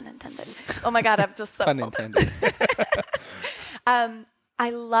 No pun intended. Oh my God, I'm just so pun intended.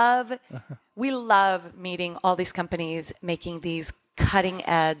 We love meeting all these companies making these cutting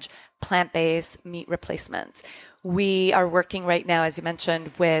edge plant-based meat replacements. We are working right now, as you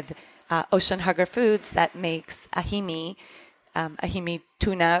mentioned, with Ocean Hugger Foods that makes ahimi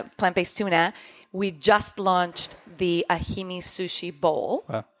tuna, plant-based tuna. We just launched the ahimi sushi bowl.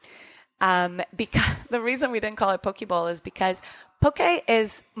 Wow. Because the reason we didn't call it poke bowl is because poke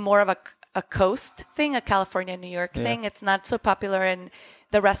is more of a coast thing, a California, New York thing. It's not so popular in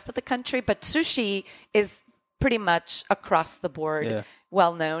the rest of the country, but sushi is pretty much across the board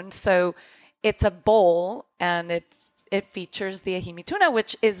well known. So it's a bowl, and it features the ahimi tuna,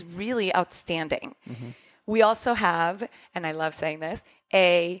 which is really outstanding. We also have, and I love saying this,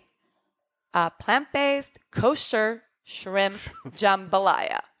 a plant-based kosher shrimp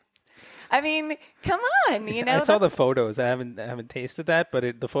jambalaya. I mean, come on, you know. I saw the photos. I haven't tasted that,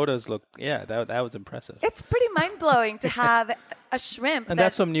 but the photos look, that was impressive. It's pretty mind-blowing to have a shrimp. And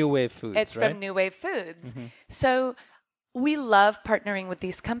that's from New Wave Foods, It's from New Wave Foods. So we love partnering with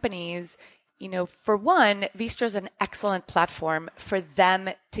these companies. You know, for one, Veestro is an excellent platform for them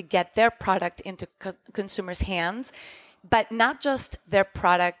to get their product into consumers' hands, but not just their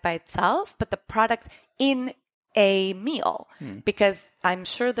product by itself, but the product in a meal. Because I'm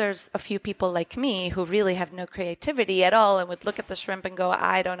sure there's a few people like me who really have no creativity at all and would look at the shrimp and go,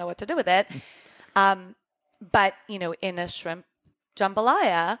 I don't know what to do with it. But, you know, in a shrimp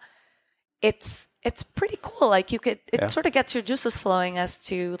jambalaya, it's pretty cool. Like it sort of gets your juices flowing as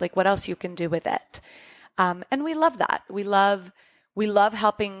to like what else you can do with it. And we love that. We love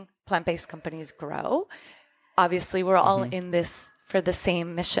helping plant-based companies grow. Obviously, we're all in this for the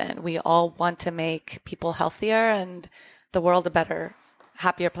same mission. We all want to make people healthier and the world a better,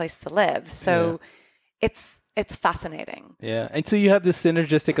 happier place to live. So it's fascinating. Yeah. And so you have this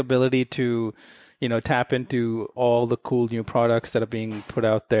synergistic ability to, you know, tap into all the cool new products that are being put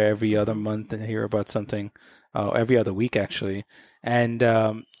out there every other month and hear about something every other week, actually. And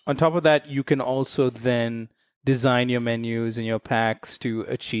on top of that, you can also then design your menus and your packs to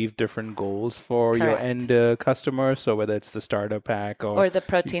achieve different goals for your end customer. So whether it's the starter pack or the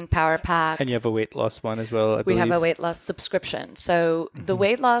protein power pack. And you have a weight loss one as well, I believe. We have a weight loss subscription. So the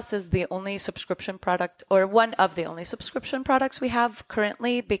weight loss is the only subscription product, or one of the only subscription products we have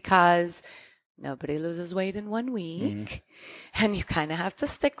currently, because nobody loses weight in 1 week. And you kind of have to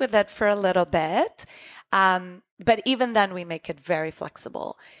stick with it for a little bit. But even then, we make it very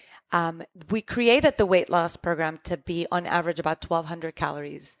flexible. We created the weight loss program to be on average about 1,200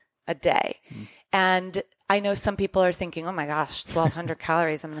 calories a day. And I know some people are thinking, oh my gosh, 1,200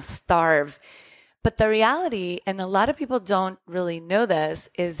 calories, I'm going to starve. But the reality, and a lot of people don't really know this,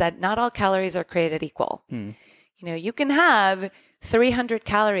 is that not all calories are created equal. You know, you can have 300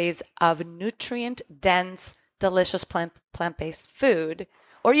 calories of nutrient-dense, delicious plant-based food,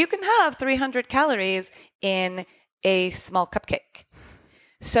 or you can have 300 calories in a small cupcake.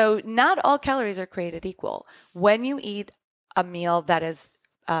 So not all calories are created equal. When you eat a meal that is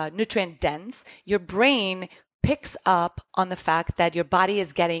nutrient dense, your brain picks up on the fact that your body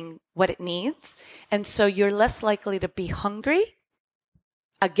is getting what it needs. And so you're less likely to be hungry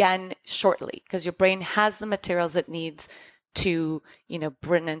again shortly, because your brain has the materials it needs to, you know,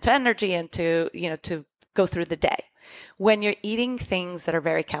 burn into energy and to, you know, to go through the day. When you're eating things that are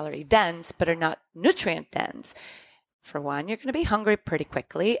very calorie dense, but are not nutrient dense, for one, you're going to be hungry pretty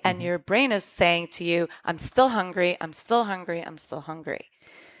quickly, and your brain is saying to you, I'm still hungry, I'm still hungry, I'm still hungry.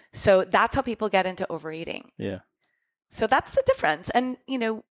 So that's how people get into overeating. Yeah. So that's the difference. And, you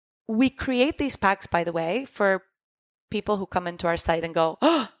know, we create these packs, by the way, for people who come into our site and go,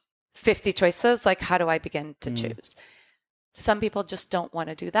 50 choices, like how do I begin to choose? Some people just don't want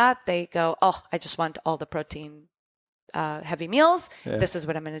to do that. They go, I just want all the protein heavy meals. This is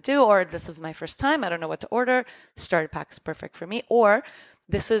what I'm going to do. Or this is my first time. I don't know what to order. Starter pack's perfect for me. Or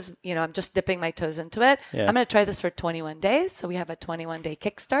this is, you know, I'm just dipping my toes into it. I'm going to try this for 21 days. So we have a 21-day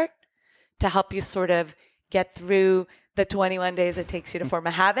kickstart to help you sort of get through the 21 days it takes you to form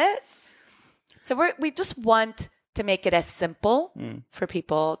a habit. So we just want to make it as simple for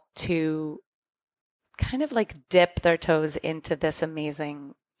people to kind of like dip their toes into this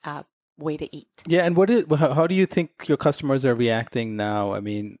amazing way to eat. Yeah, and how do you think your customers are reacting now? I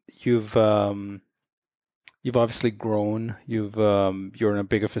mean, you've obviously grown. You're in a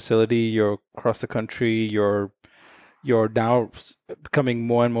bigger facility. You're across the country. You're now becoming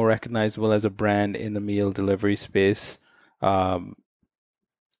more and more recognizable as a brand in the meal delivery space.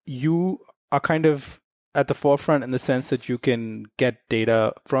 You are kind of at the forefront in the sense that you can get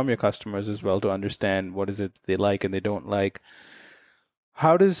data from your customers as well to understand what is it they like and they don't like.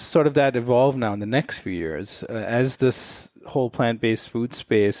 How does sort of that evolve now in the next few years as this whole plant-based food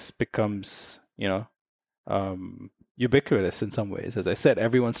space becomes, ubiquitous in some ways? As I said,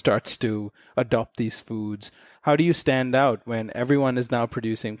 everyone starts to adopt these foods. How do you stand out when everyone is now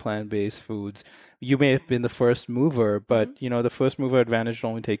producing plant-based foods? You may have been the first mover, but the first mover advantage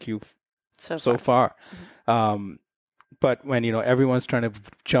will only take you so far. But when everyone's trying to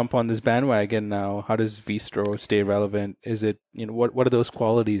jump on this bandwagon now, how does Veestro stay relevant? Is it what are those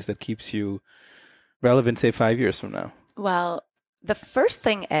qualities that keeps you relevant, say 5 years from now? Well, the first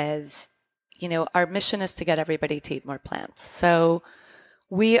thing is, our mission is to get everybody to eat more plants. So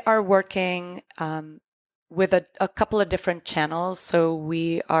we are working with a couple of different channels. So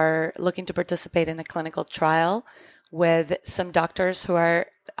we are looking to participate in a clinical trial with some doctors who are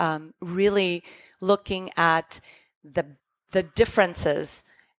really looking at the differences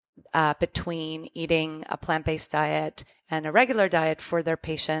between eating a plant-based diet and a regular diet for their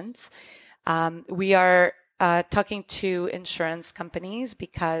patients. We are talking to insurance companies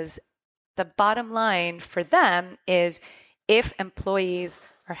because the bottom line for them is if employees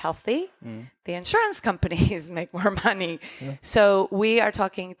are healthy, the insurance companies make more money. Yeah. So we are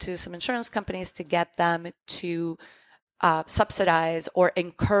talking to some insurance companies to get them to subsidize or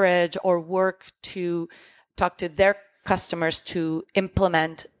encourage or work to talk to their customers to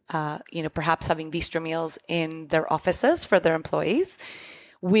implement, perhaps having Veestro meals in their offices for their employees.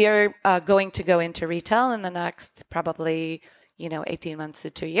 We are going to go into retail in the next probably 18 months to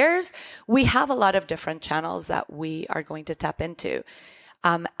 2 years. We have a lot of different channels that we are going to tap into.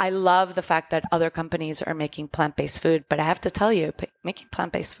 I love the fact that other companies are making plant-based food, but I have to tell you, making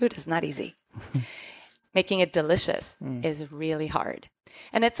plant-based food is not easy. Making it delicious is really hard.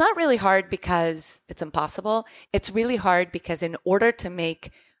 And it's not really hard because it's impossible. It's really hard because in order to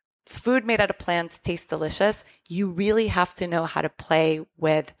make food made out of plants taste delicious, you really have to know how to play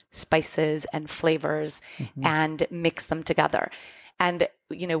with spices and flavors and mix them together. And,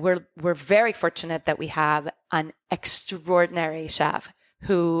 we're very fortunate that we have an extraordinary chef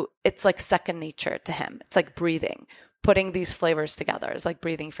who it's like second nature to him. It's like breathing. Putting these flavors together is like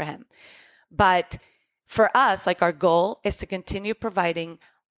breathing for him. But for us, like our goal is to continue providing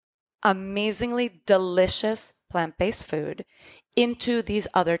amazingly delicious plant-based food into these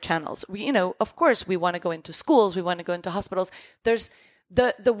other channels. We, of course, we want to go into schools. We want to go into hospitals. There's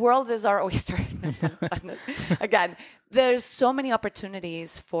the world is our oyster. Again, there's so many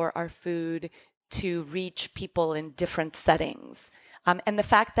opportunities for our food to reach people in different settings. And the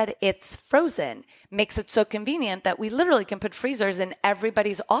fact that it's frozen makes it so convenient that we literally can put freezers in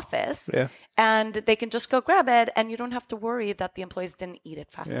everybody's office and they can just go grab it and you don't have to worry that the employees didn't eat it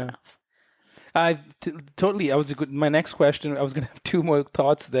fast enough. Totally. My next question, I was going to have two more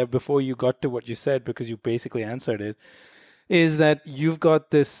thoughts there before you got to what you said because you basically answered it, is that you've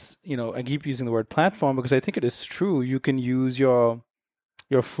got this, I keep using the word platform because I think it is true. You can use your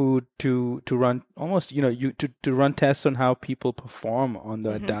food to run almost, to run tests on how people perform on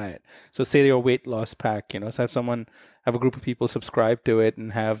the diet. So say your weight loss pack, so have a group of people subscribe to it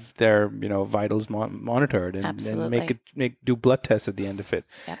and have their, vitals monitored and do blood tests at the end of it.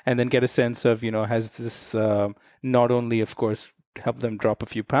 Yeah. And then get a sense of, has this not only, of course, help them drop a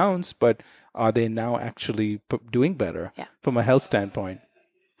few pounds, but are they now actually doing better from a health standpoint?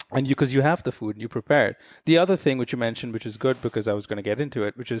 And because you have the food and you prepare it. The other thing which you mentioned, which is good because I was going to get into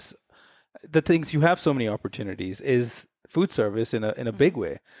it, which is the things you have so many opportunities, is food service in a big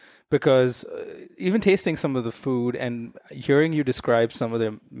way. Because even tasting some of the food and hearing you describe some of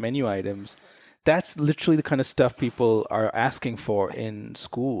the menu items, that's literally the kind of stuff people are asking for in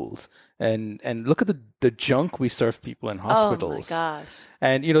schools. And look at the junk we serve people in hospitals. Oh my gosh.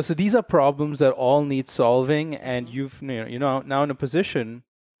 And so these are problems that all need solving. And you're now in a position.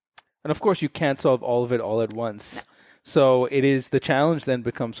 And of course, you can't solve all of it all at once. No. So it is the challenge then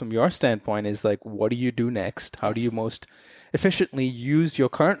becomes from your standpoint is like, what do you do next? How do you most efficiently use your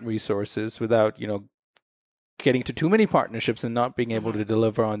current resources without, getting to too many partnerships and not being able to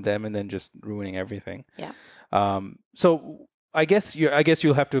deliver on them and then just ruining everything? Yeah. So I guess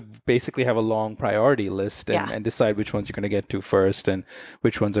you'll have to basically have a long priority list and decide which ones you're going to get to first and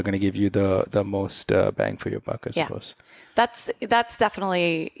which ones are going to give you the most bang for your buck, I suppose. That's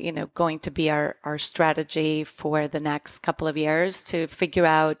definitely, going to be our strategy for the next couple of years, to figure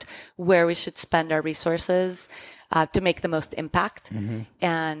out where we should spend our resources to make the most impact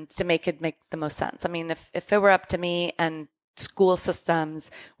and to make the most sense. I mean, if it were up to me and school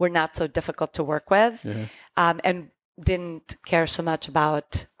systems were not so difficult to work with and didn't care so much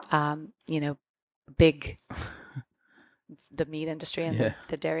about, the meat industry and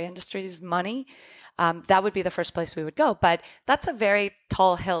the dairy industry's money, that would be the first place we would go. But that's a very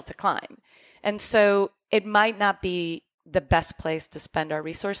tall hill to climb. And so it might not be the best place to spend our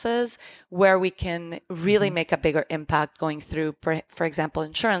resources, where we can really make a bigger impact going through, for example,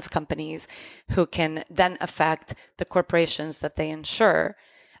 insurance companies who can then affect the corporations that they insure,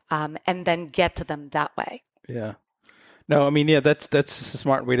 and then get to them that way. Yeah. No, I mean, that's a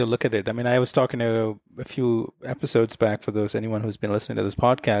smart way to look at it. I mean, I was talking to a few episodes back, for anyone who's been listening to this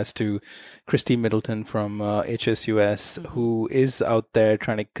podcast, to Christine Middleton from HSUS, who is out there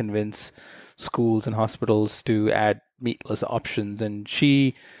trying to convince schools and hospitals to add meatless options. And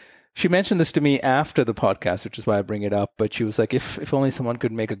she mentioned this to me after the podcast, which is why I bring it up. But she was like, if only someone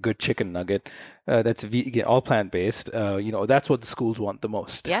could make a good chicken nugget that's vegan, all plant-based, that's what the schools want the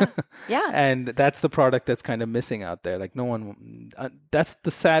most. Yeah, yeah. And that's the product that's kind of missing out there. Like, no one, that's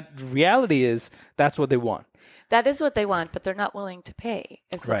the sad reality, is that's what they want. That is what they want, but they're not willing to pay,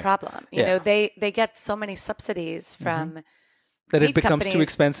 is the problem. You know, they get so many subsidies from that it becomes companies. Too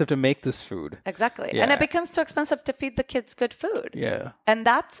expensive to make this food. Exactly. Yeah. And it becomes too expensive to feed the kids good food. Yeah. And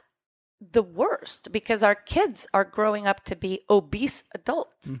that's the worst, because our kids are growing up to be obese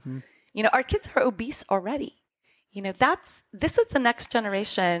adults. Our kids are obese already. This is the next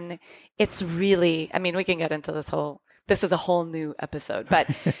generation. It's really, I mean, we can get into this is a whole new episode, but,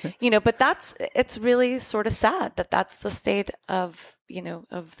 it's really sort of sad that that's the state of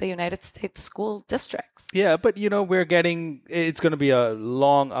the United States school districts. Yeah, but it's going to be a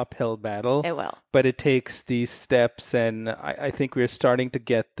long uphill battle. It will. But it takes these steps, and I think we're starting to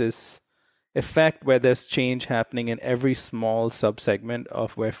get this effect where there's change happening in every small subsegment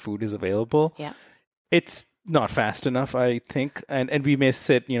of where food is available. Yeah. It's not fast enough, I think. And we may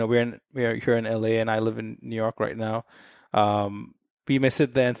sit, we're here in LA and I live in New York right now. We may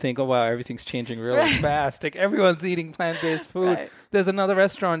sit there and think, oh, wow, everything's changing really fast. Like, everyone's eating plant-based food. Right. There's another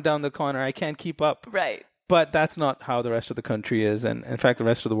restaurant down the corner. I can't keep up. Right. But that's not how the rest of the country is. And in fact, the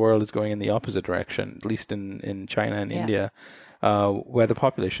rest of the world is going in the opposite direction, at least in China and India, where the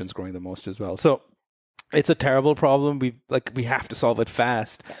population is growing the most as well. So it's a terrible problem. We have to solve it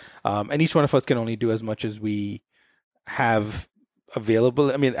fast. Yes. And each one of us can only do as much as we have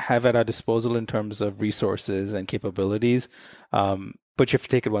available. I mean, have at our disposal in terms of resources and capabilities. But you have to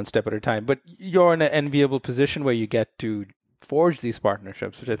take it one step at a time. But you're in an enviable position where you get to forge these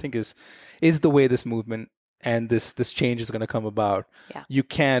partnerships, which I think is the way this movement and this change is going to come about. Yeah. You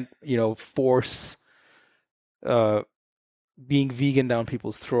can't, force being vegan down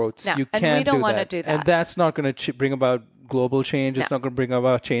people's throats. No, you can't and we don't want to do that. And that's not going to bring about global change. It's not going to bring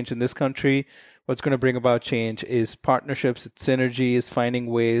about change in this country. What's going to bring about change is partnerships, it's synergy, is finding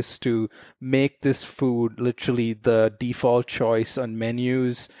ways to make this food literally the default choice on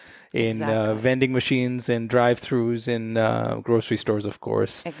menus, in vending machines, in drive-thrus, in grocery stores, of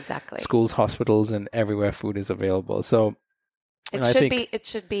course. Exactly. Schools, hospitals, and everywhere food is available. So it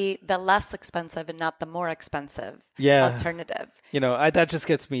should be the less expensive and not the more expensive alternative. That just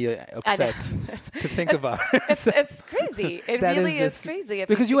gets me upset to think about. It's crazy. It really is crazy.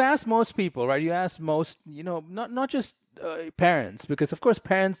 Because you ask most people, right? You ask most, not just parents, because of course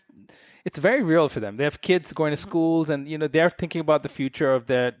parents, it's very real for them. They have kids going to schools, and they're thinking about the future of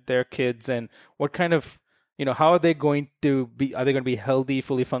their kids and what kind of, how are they going to be? Are they going to be healthy,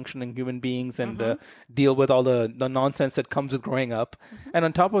 fully functioning human beings and deal with all the nonsense that comes with growing up? And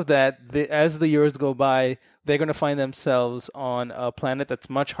on top of that, as the years go by, they're going to find themselves on a planet that's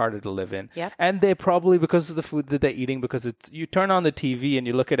much harder to live in. Yep. And they probably, because of the food that they're eating, because you turn on the TV and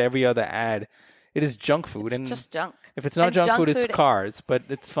you look at every other ad, it is junk food. It's just junk. If it's not junk food, it's cars, but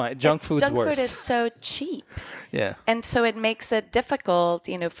it's fine. Junk food's worse. Junk food is so cheap. Yeah. And so it makes it difficult,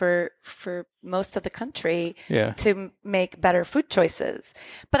 for most of the country to make better food choices.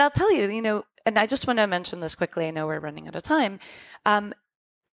 But I'll tell you, and I just want to mention this quickly. I know we're running out of time.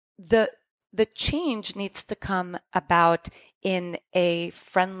 The change needs to come about in a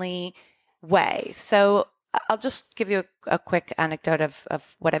friendly way. So I'll just give you a quick anecdote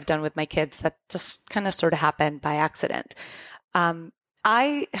of what I've done with my kids that just kind of sort of happened by accident.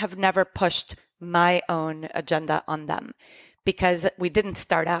 I have never pushed my own agenda on them, because we didn't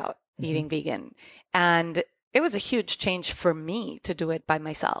start out eating vegan. And it was a huge change for me to do it by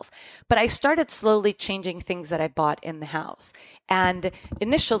myself. But I started slowly changing things that I bought in the house. And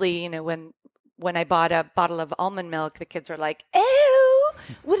initially, when I bought a bottle of almond milk, the kids were like, ew,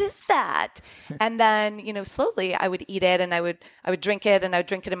 what is that? And then, slowly I would eat it and I would drink it, and I would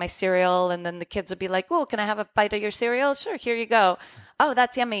drink it in my cereal. And then the kids would be like, oh, can I have a bite of your cereal? Sure, here you go. Oh,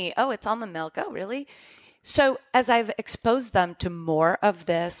 that's yummy. Oh, it's almond milk. Oh, really? So as I've exposed them to more of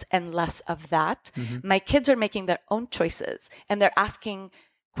this and less of that, my kids are making their own choices, and they're asking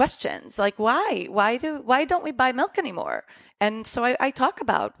questions like, why don't we buy milk anymore? And so I talk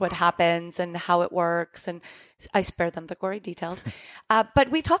about what happens and how it works, and I spare them the gory details. But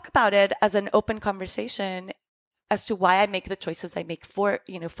we talk about it as an open conversation as to why I make the choices I make for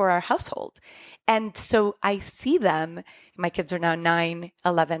our household. And so I see them, my kids are now 9,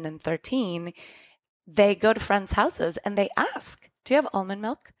 11, and 13. They go to friends' houses and they ask, do you have almond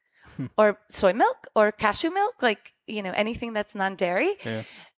milk or soy milk or cashew milk? Like, anything that's non-dairy. Yeah.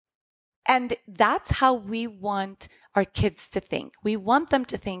 And that's how we want our kids to think. We want them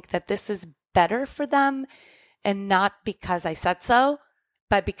to think that this is better for them, and not because I said so,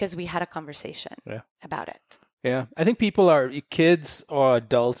 but because we had a conversation about it. Yeah. I think people are kids or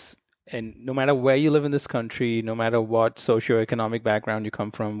adults, and no matter where you live in this country, no matter what socioeconomic background you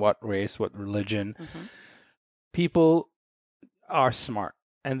come from, what race, what religion, people are smart,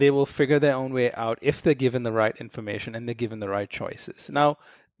 and they will figure their own way out if they're given the right information and they're given the right choices. Now,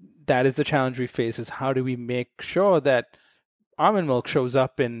 that is the challenge we face, is how do we make sure that almond milk shows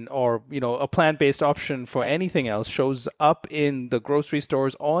up or a plant-based option for anything else shows up in the grocery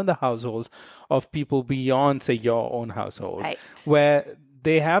stores or in the households of people beyond, say, your own household, where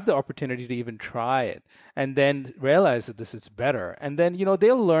they have the opportunity to even try it and then realize that this is better. And then,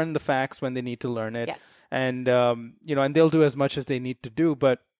 they'll learn the facts when they need to learn it. Yes. And, and they'll do as much as they need to do.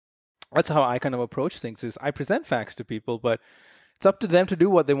 But that's how I kind of approach things, is I present facts to people, but it's up to them to do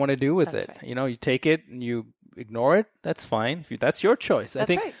what they want to do with it. Right. You take it and you ignore it. That's fine. That's your choice.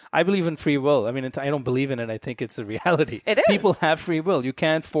 That's right. I believe in free will. I mean, I don't believe in it. I think it's a reality. It is. People have free will. You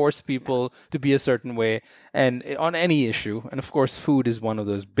can't force people to be a certain way, and on any issue. And of course, food is one of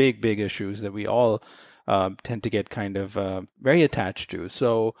those big, big issues that we all tend to get kind of very attached to.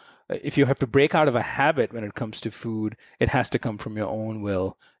 So if you have to break out of a habit when it comes to food, it has to come from your own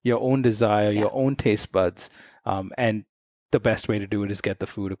will, your own desire, your own taste buds, and the best way to do it is get the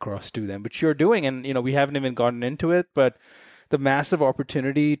food across to them, which you're doing. And, we haven't even gotten into it, but the massive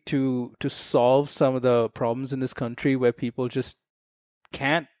opportunity to solve some of the problems in this country where people just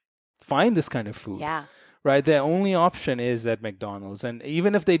can't find this kind of food. Yeah. Right? Their only option is at McDonald's. And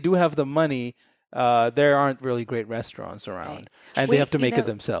even if they do have the money, there aren't really great restaurants around. Right. And they have to make it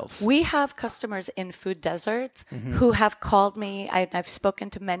themselves. We have customers in food deserts who have called me. I've spoken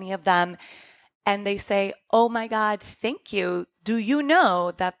to many of them. And they say, oh my God, thank you. Do you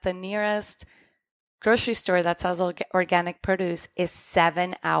know that the nearest grocery store that sells organic produce is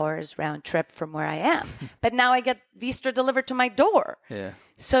 7 hours round trip from where I am? But now I get Veestro delivered to my door. Yeah.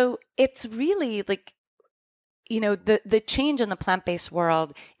 So it's really like, the change in the plant-based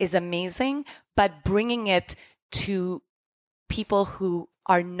world is amazing, but bringing it to people who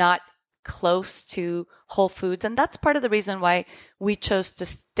are not close to whole foods. And that's part of the reason why we chose to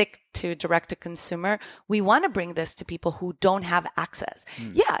stick to direct to consumer. We want to bring this to people who don't have access.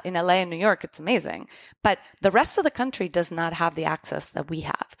 Yeah, in LA and New York, it's amazing, but the rest of the country does not have the access that we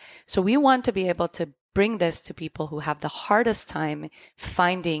have. So we want to be able to bring this to people who have the hardest time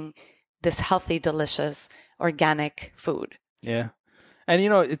finding this healthy, delicious, organic food. Yeah. And,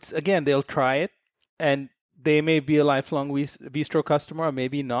 it's, again, they'll try it, and they may be a lifelong Veestro customer, or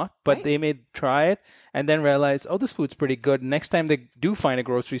maybe not, but they may try it and then realize, oh, this food's pretty good. Next time they do find a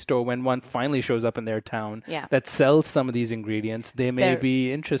grocery store, when one finally shows up in their town that sells some of these ingredients, they may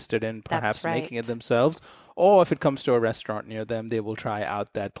be interested in perhaps making it themselves. Or if it comes to a restaurant near them, they will try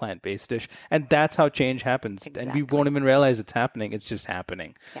out that plant-based dish. And that's how change happens. Exactly. And we won't even realize it's happening. It's just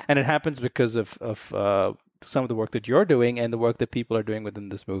happening. Yeah. And it happens because of some of the work that you're doing and the work that people are doing within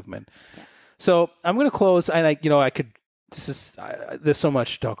this movement. Yeah. So I'm going to close, and there's so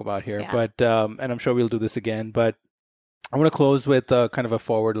much to talk about here, but and I'm sure we'll do this again, but I want to close with kind of a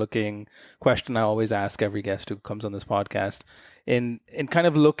forward-looking question I always ask every guest who comes on this podcast, in kind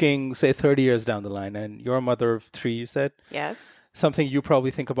of looking, say, 30 years down the line. And you're a mother of 3, you said? Yes. Something you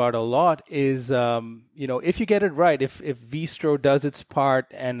probably think about a lot is, if you get it right, if Veestro does its part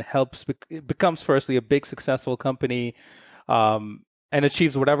and it becomes firstly a big successful company, and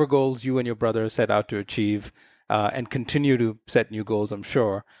achieves whatever goals you and your brother set out to achieve, and continue to set new goals, I'm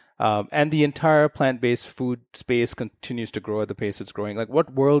sure. and the entire plant-based food space continues to grow at the pace it's growing. Like,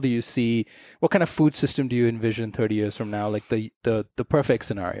 what world do you see? What kind of food system do you envision 30 years from now? Like the perfect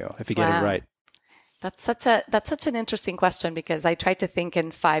scenario, if you get it right. That's such an interesting question, because I try to think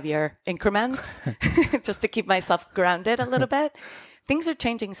in 5-year increments just to keep myself grounded a little bit. Things are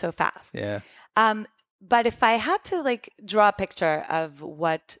changing so fast. Yeah. But if I had to like draw a picture of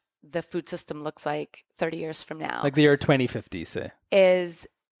what the food system looks like 30 years from now, like the year 2050, say, is,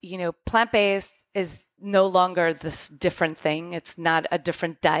 plant-based is no longer this different thing. It's not a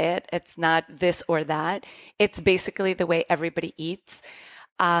different diet. It's not this or that. It's basically the way everybody eats.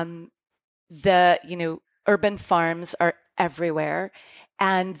 Urban farms are everywhere.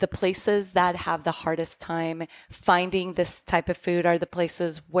 And the places that have the hardest time finding this type of food are the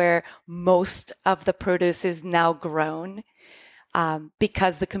places where most of the produce is now grown,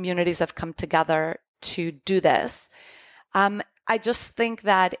 because the communities have come together to do this. I just think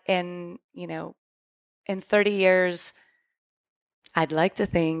that in 30 years, I'd like to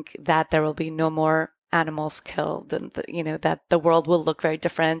think that there will be no more animals killed, and that the world will look very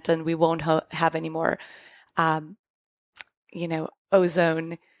different, and we won't have any more,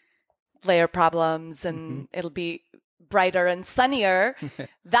 ozone layer problems, and it'll be brighter and sunnier.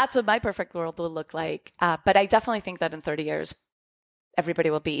 That's what my perfect world will look like. But I definitely think that in 30 years, everybody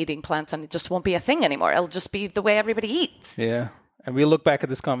will be eating plants, and it just won't be a thing anymore. It'll just be the way everybody eats. Yeah. And we look back at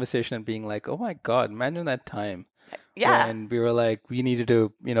this conversation and being like, oh my God, imagine that time. Yeah. And we were like, we needed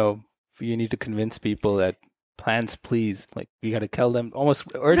to, you need to convince people that plants, please, like, we got to tell them, almost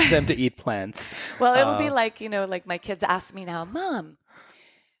urge them to eat plants. Well, it'll be like, like my kids ask me now, Mom,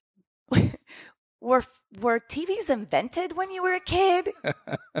 were TVs invented when you were a kid?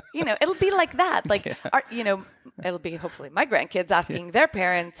 It'll be like that. Like, it'll be hopefully my grandkids asking their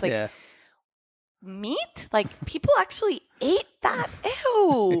parents, like, meat? Like, people actually ate that?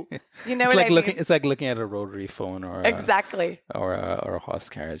 Ew. You know it's what like I mean? It's like looking at a rotary phone or exactly. or a horse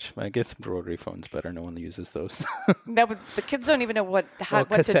carriage. I guess rotary phones better. No one uses those. No, but the kids don't even know what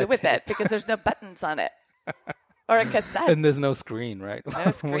to do with it, because there's no buttons on it. Or a cassette. And there's no screen, right?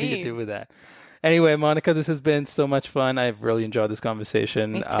 No screen. What do you do with that? Anyway, Monica, this has been so much fun. I've really enjoyed this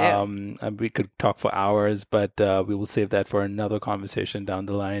conversation. Me too. We could talk for hours, but we will save that for another conversation down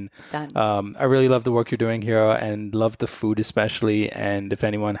the line. Done. I really love the work you're doing here, and love the food especially. And if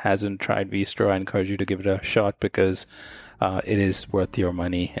anyone hasn't tried Veestro, I encourage you to give it a shot, because it is worth your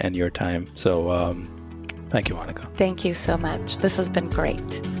money and your time. So thank you, Monica. Thank you so much. This has been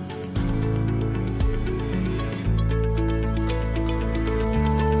great.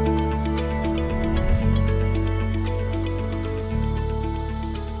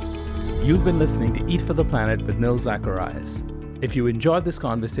 You've been listening to Eat for the Planet with Nil Zacharias. If you enjoyed this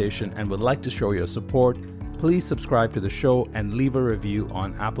conversation and would like to show your support, please subscribe to the show and leave a review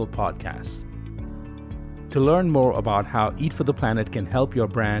on Apple Podcasts. To learn more about how Eat for the Planet can help your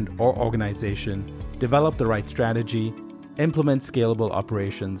brand or organization develop the right strategy, implement scalable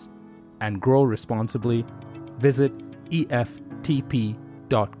operations, and grow responsibly, visit EFTP.co.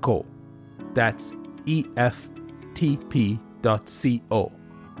 That's EFTP.co.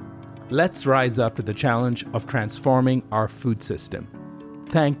 Let's rise up to the challenge of transforming our food system.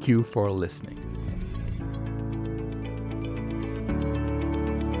 Thank you for listening.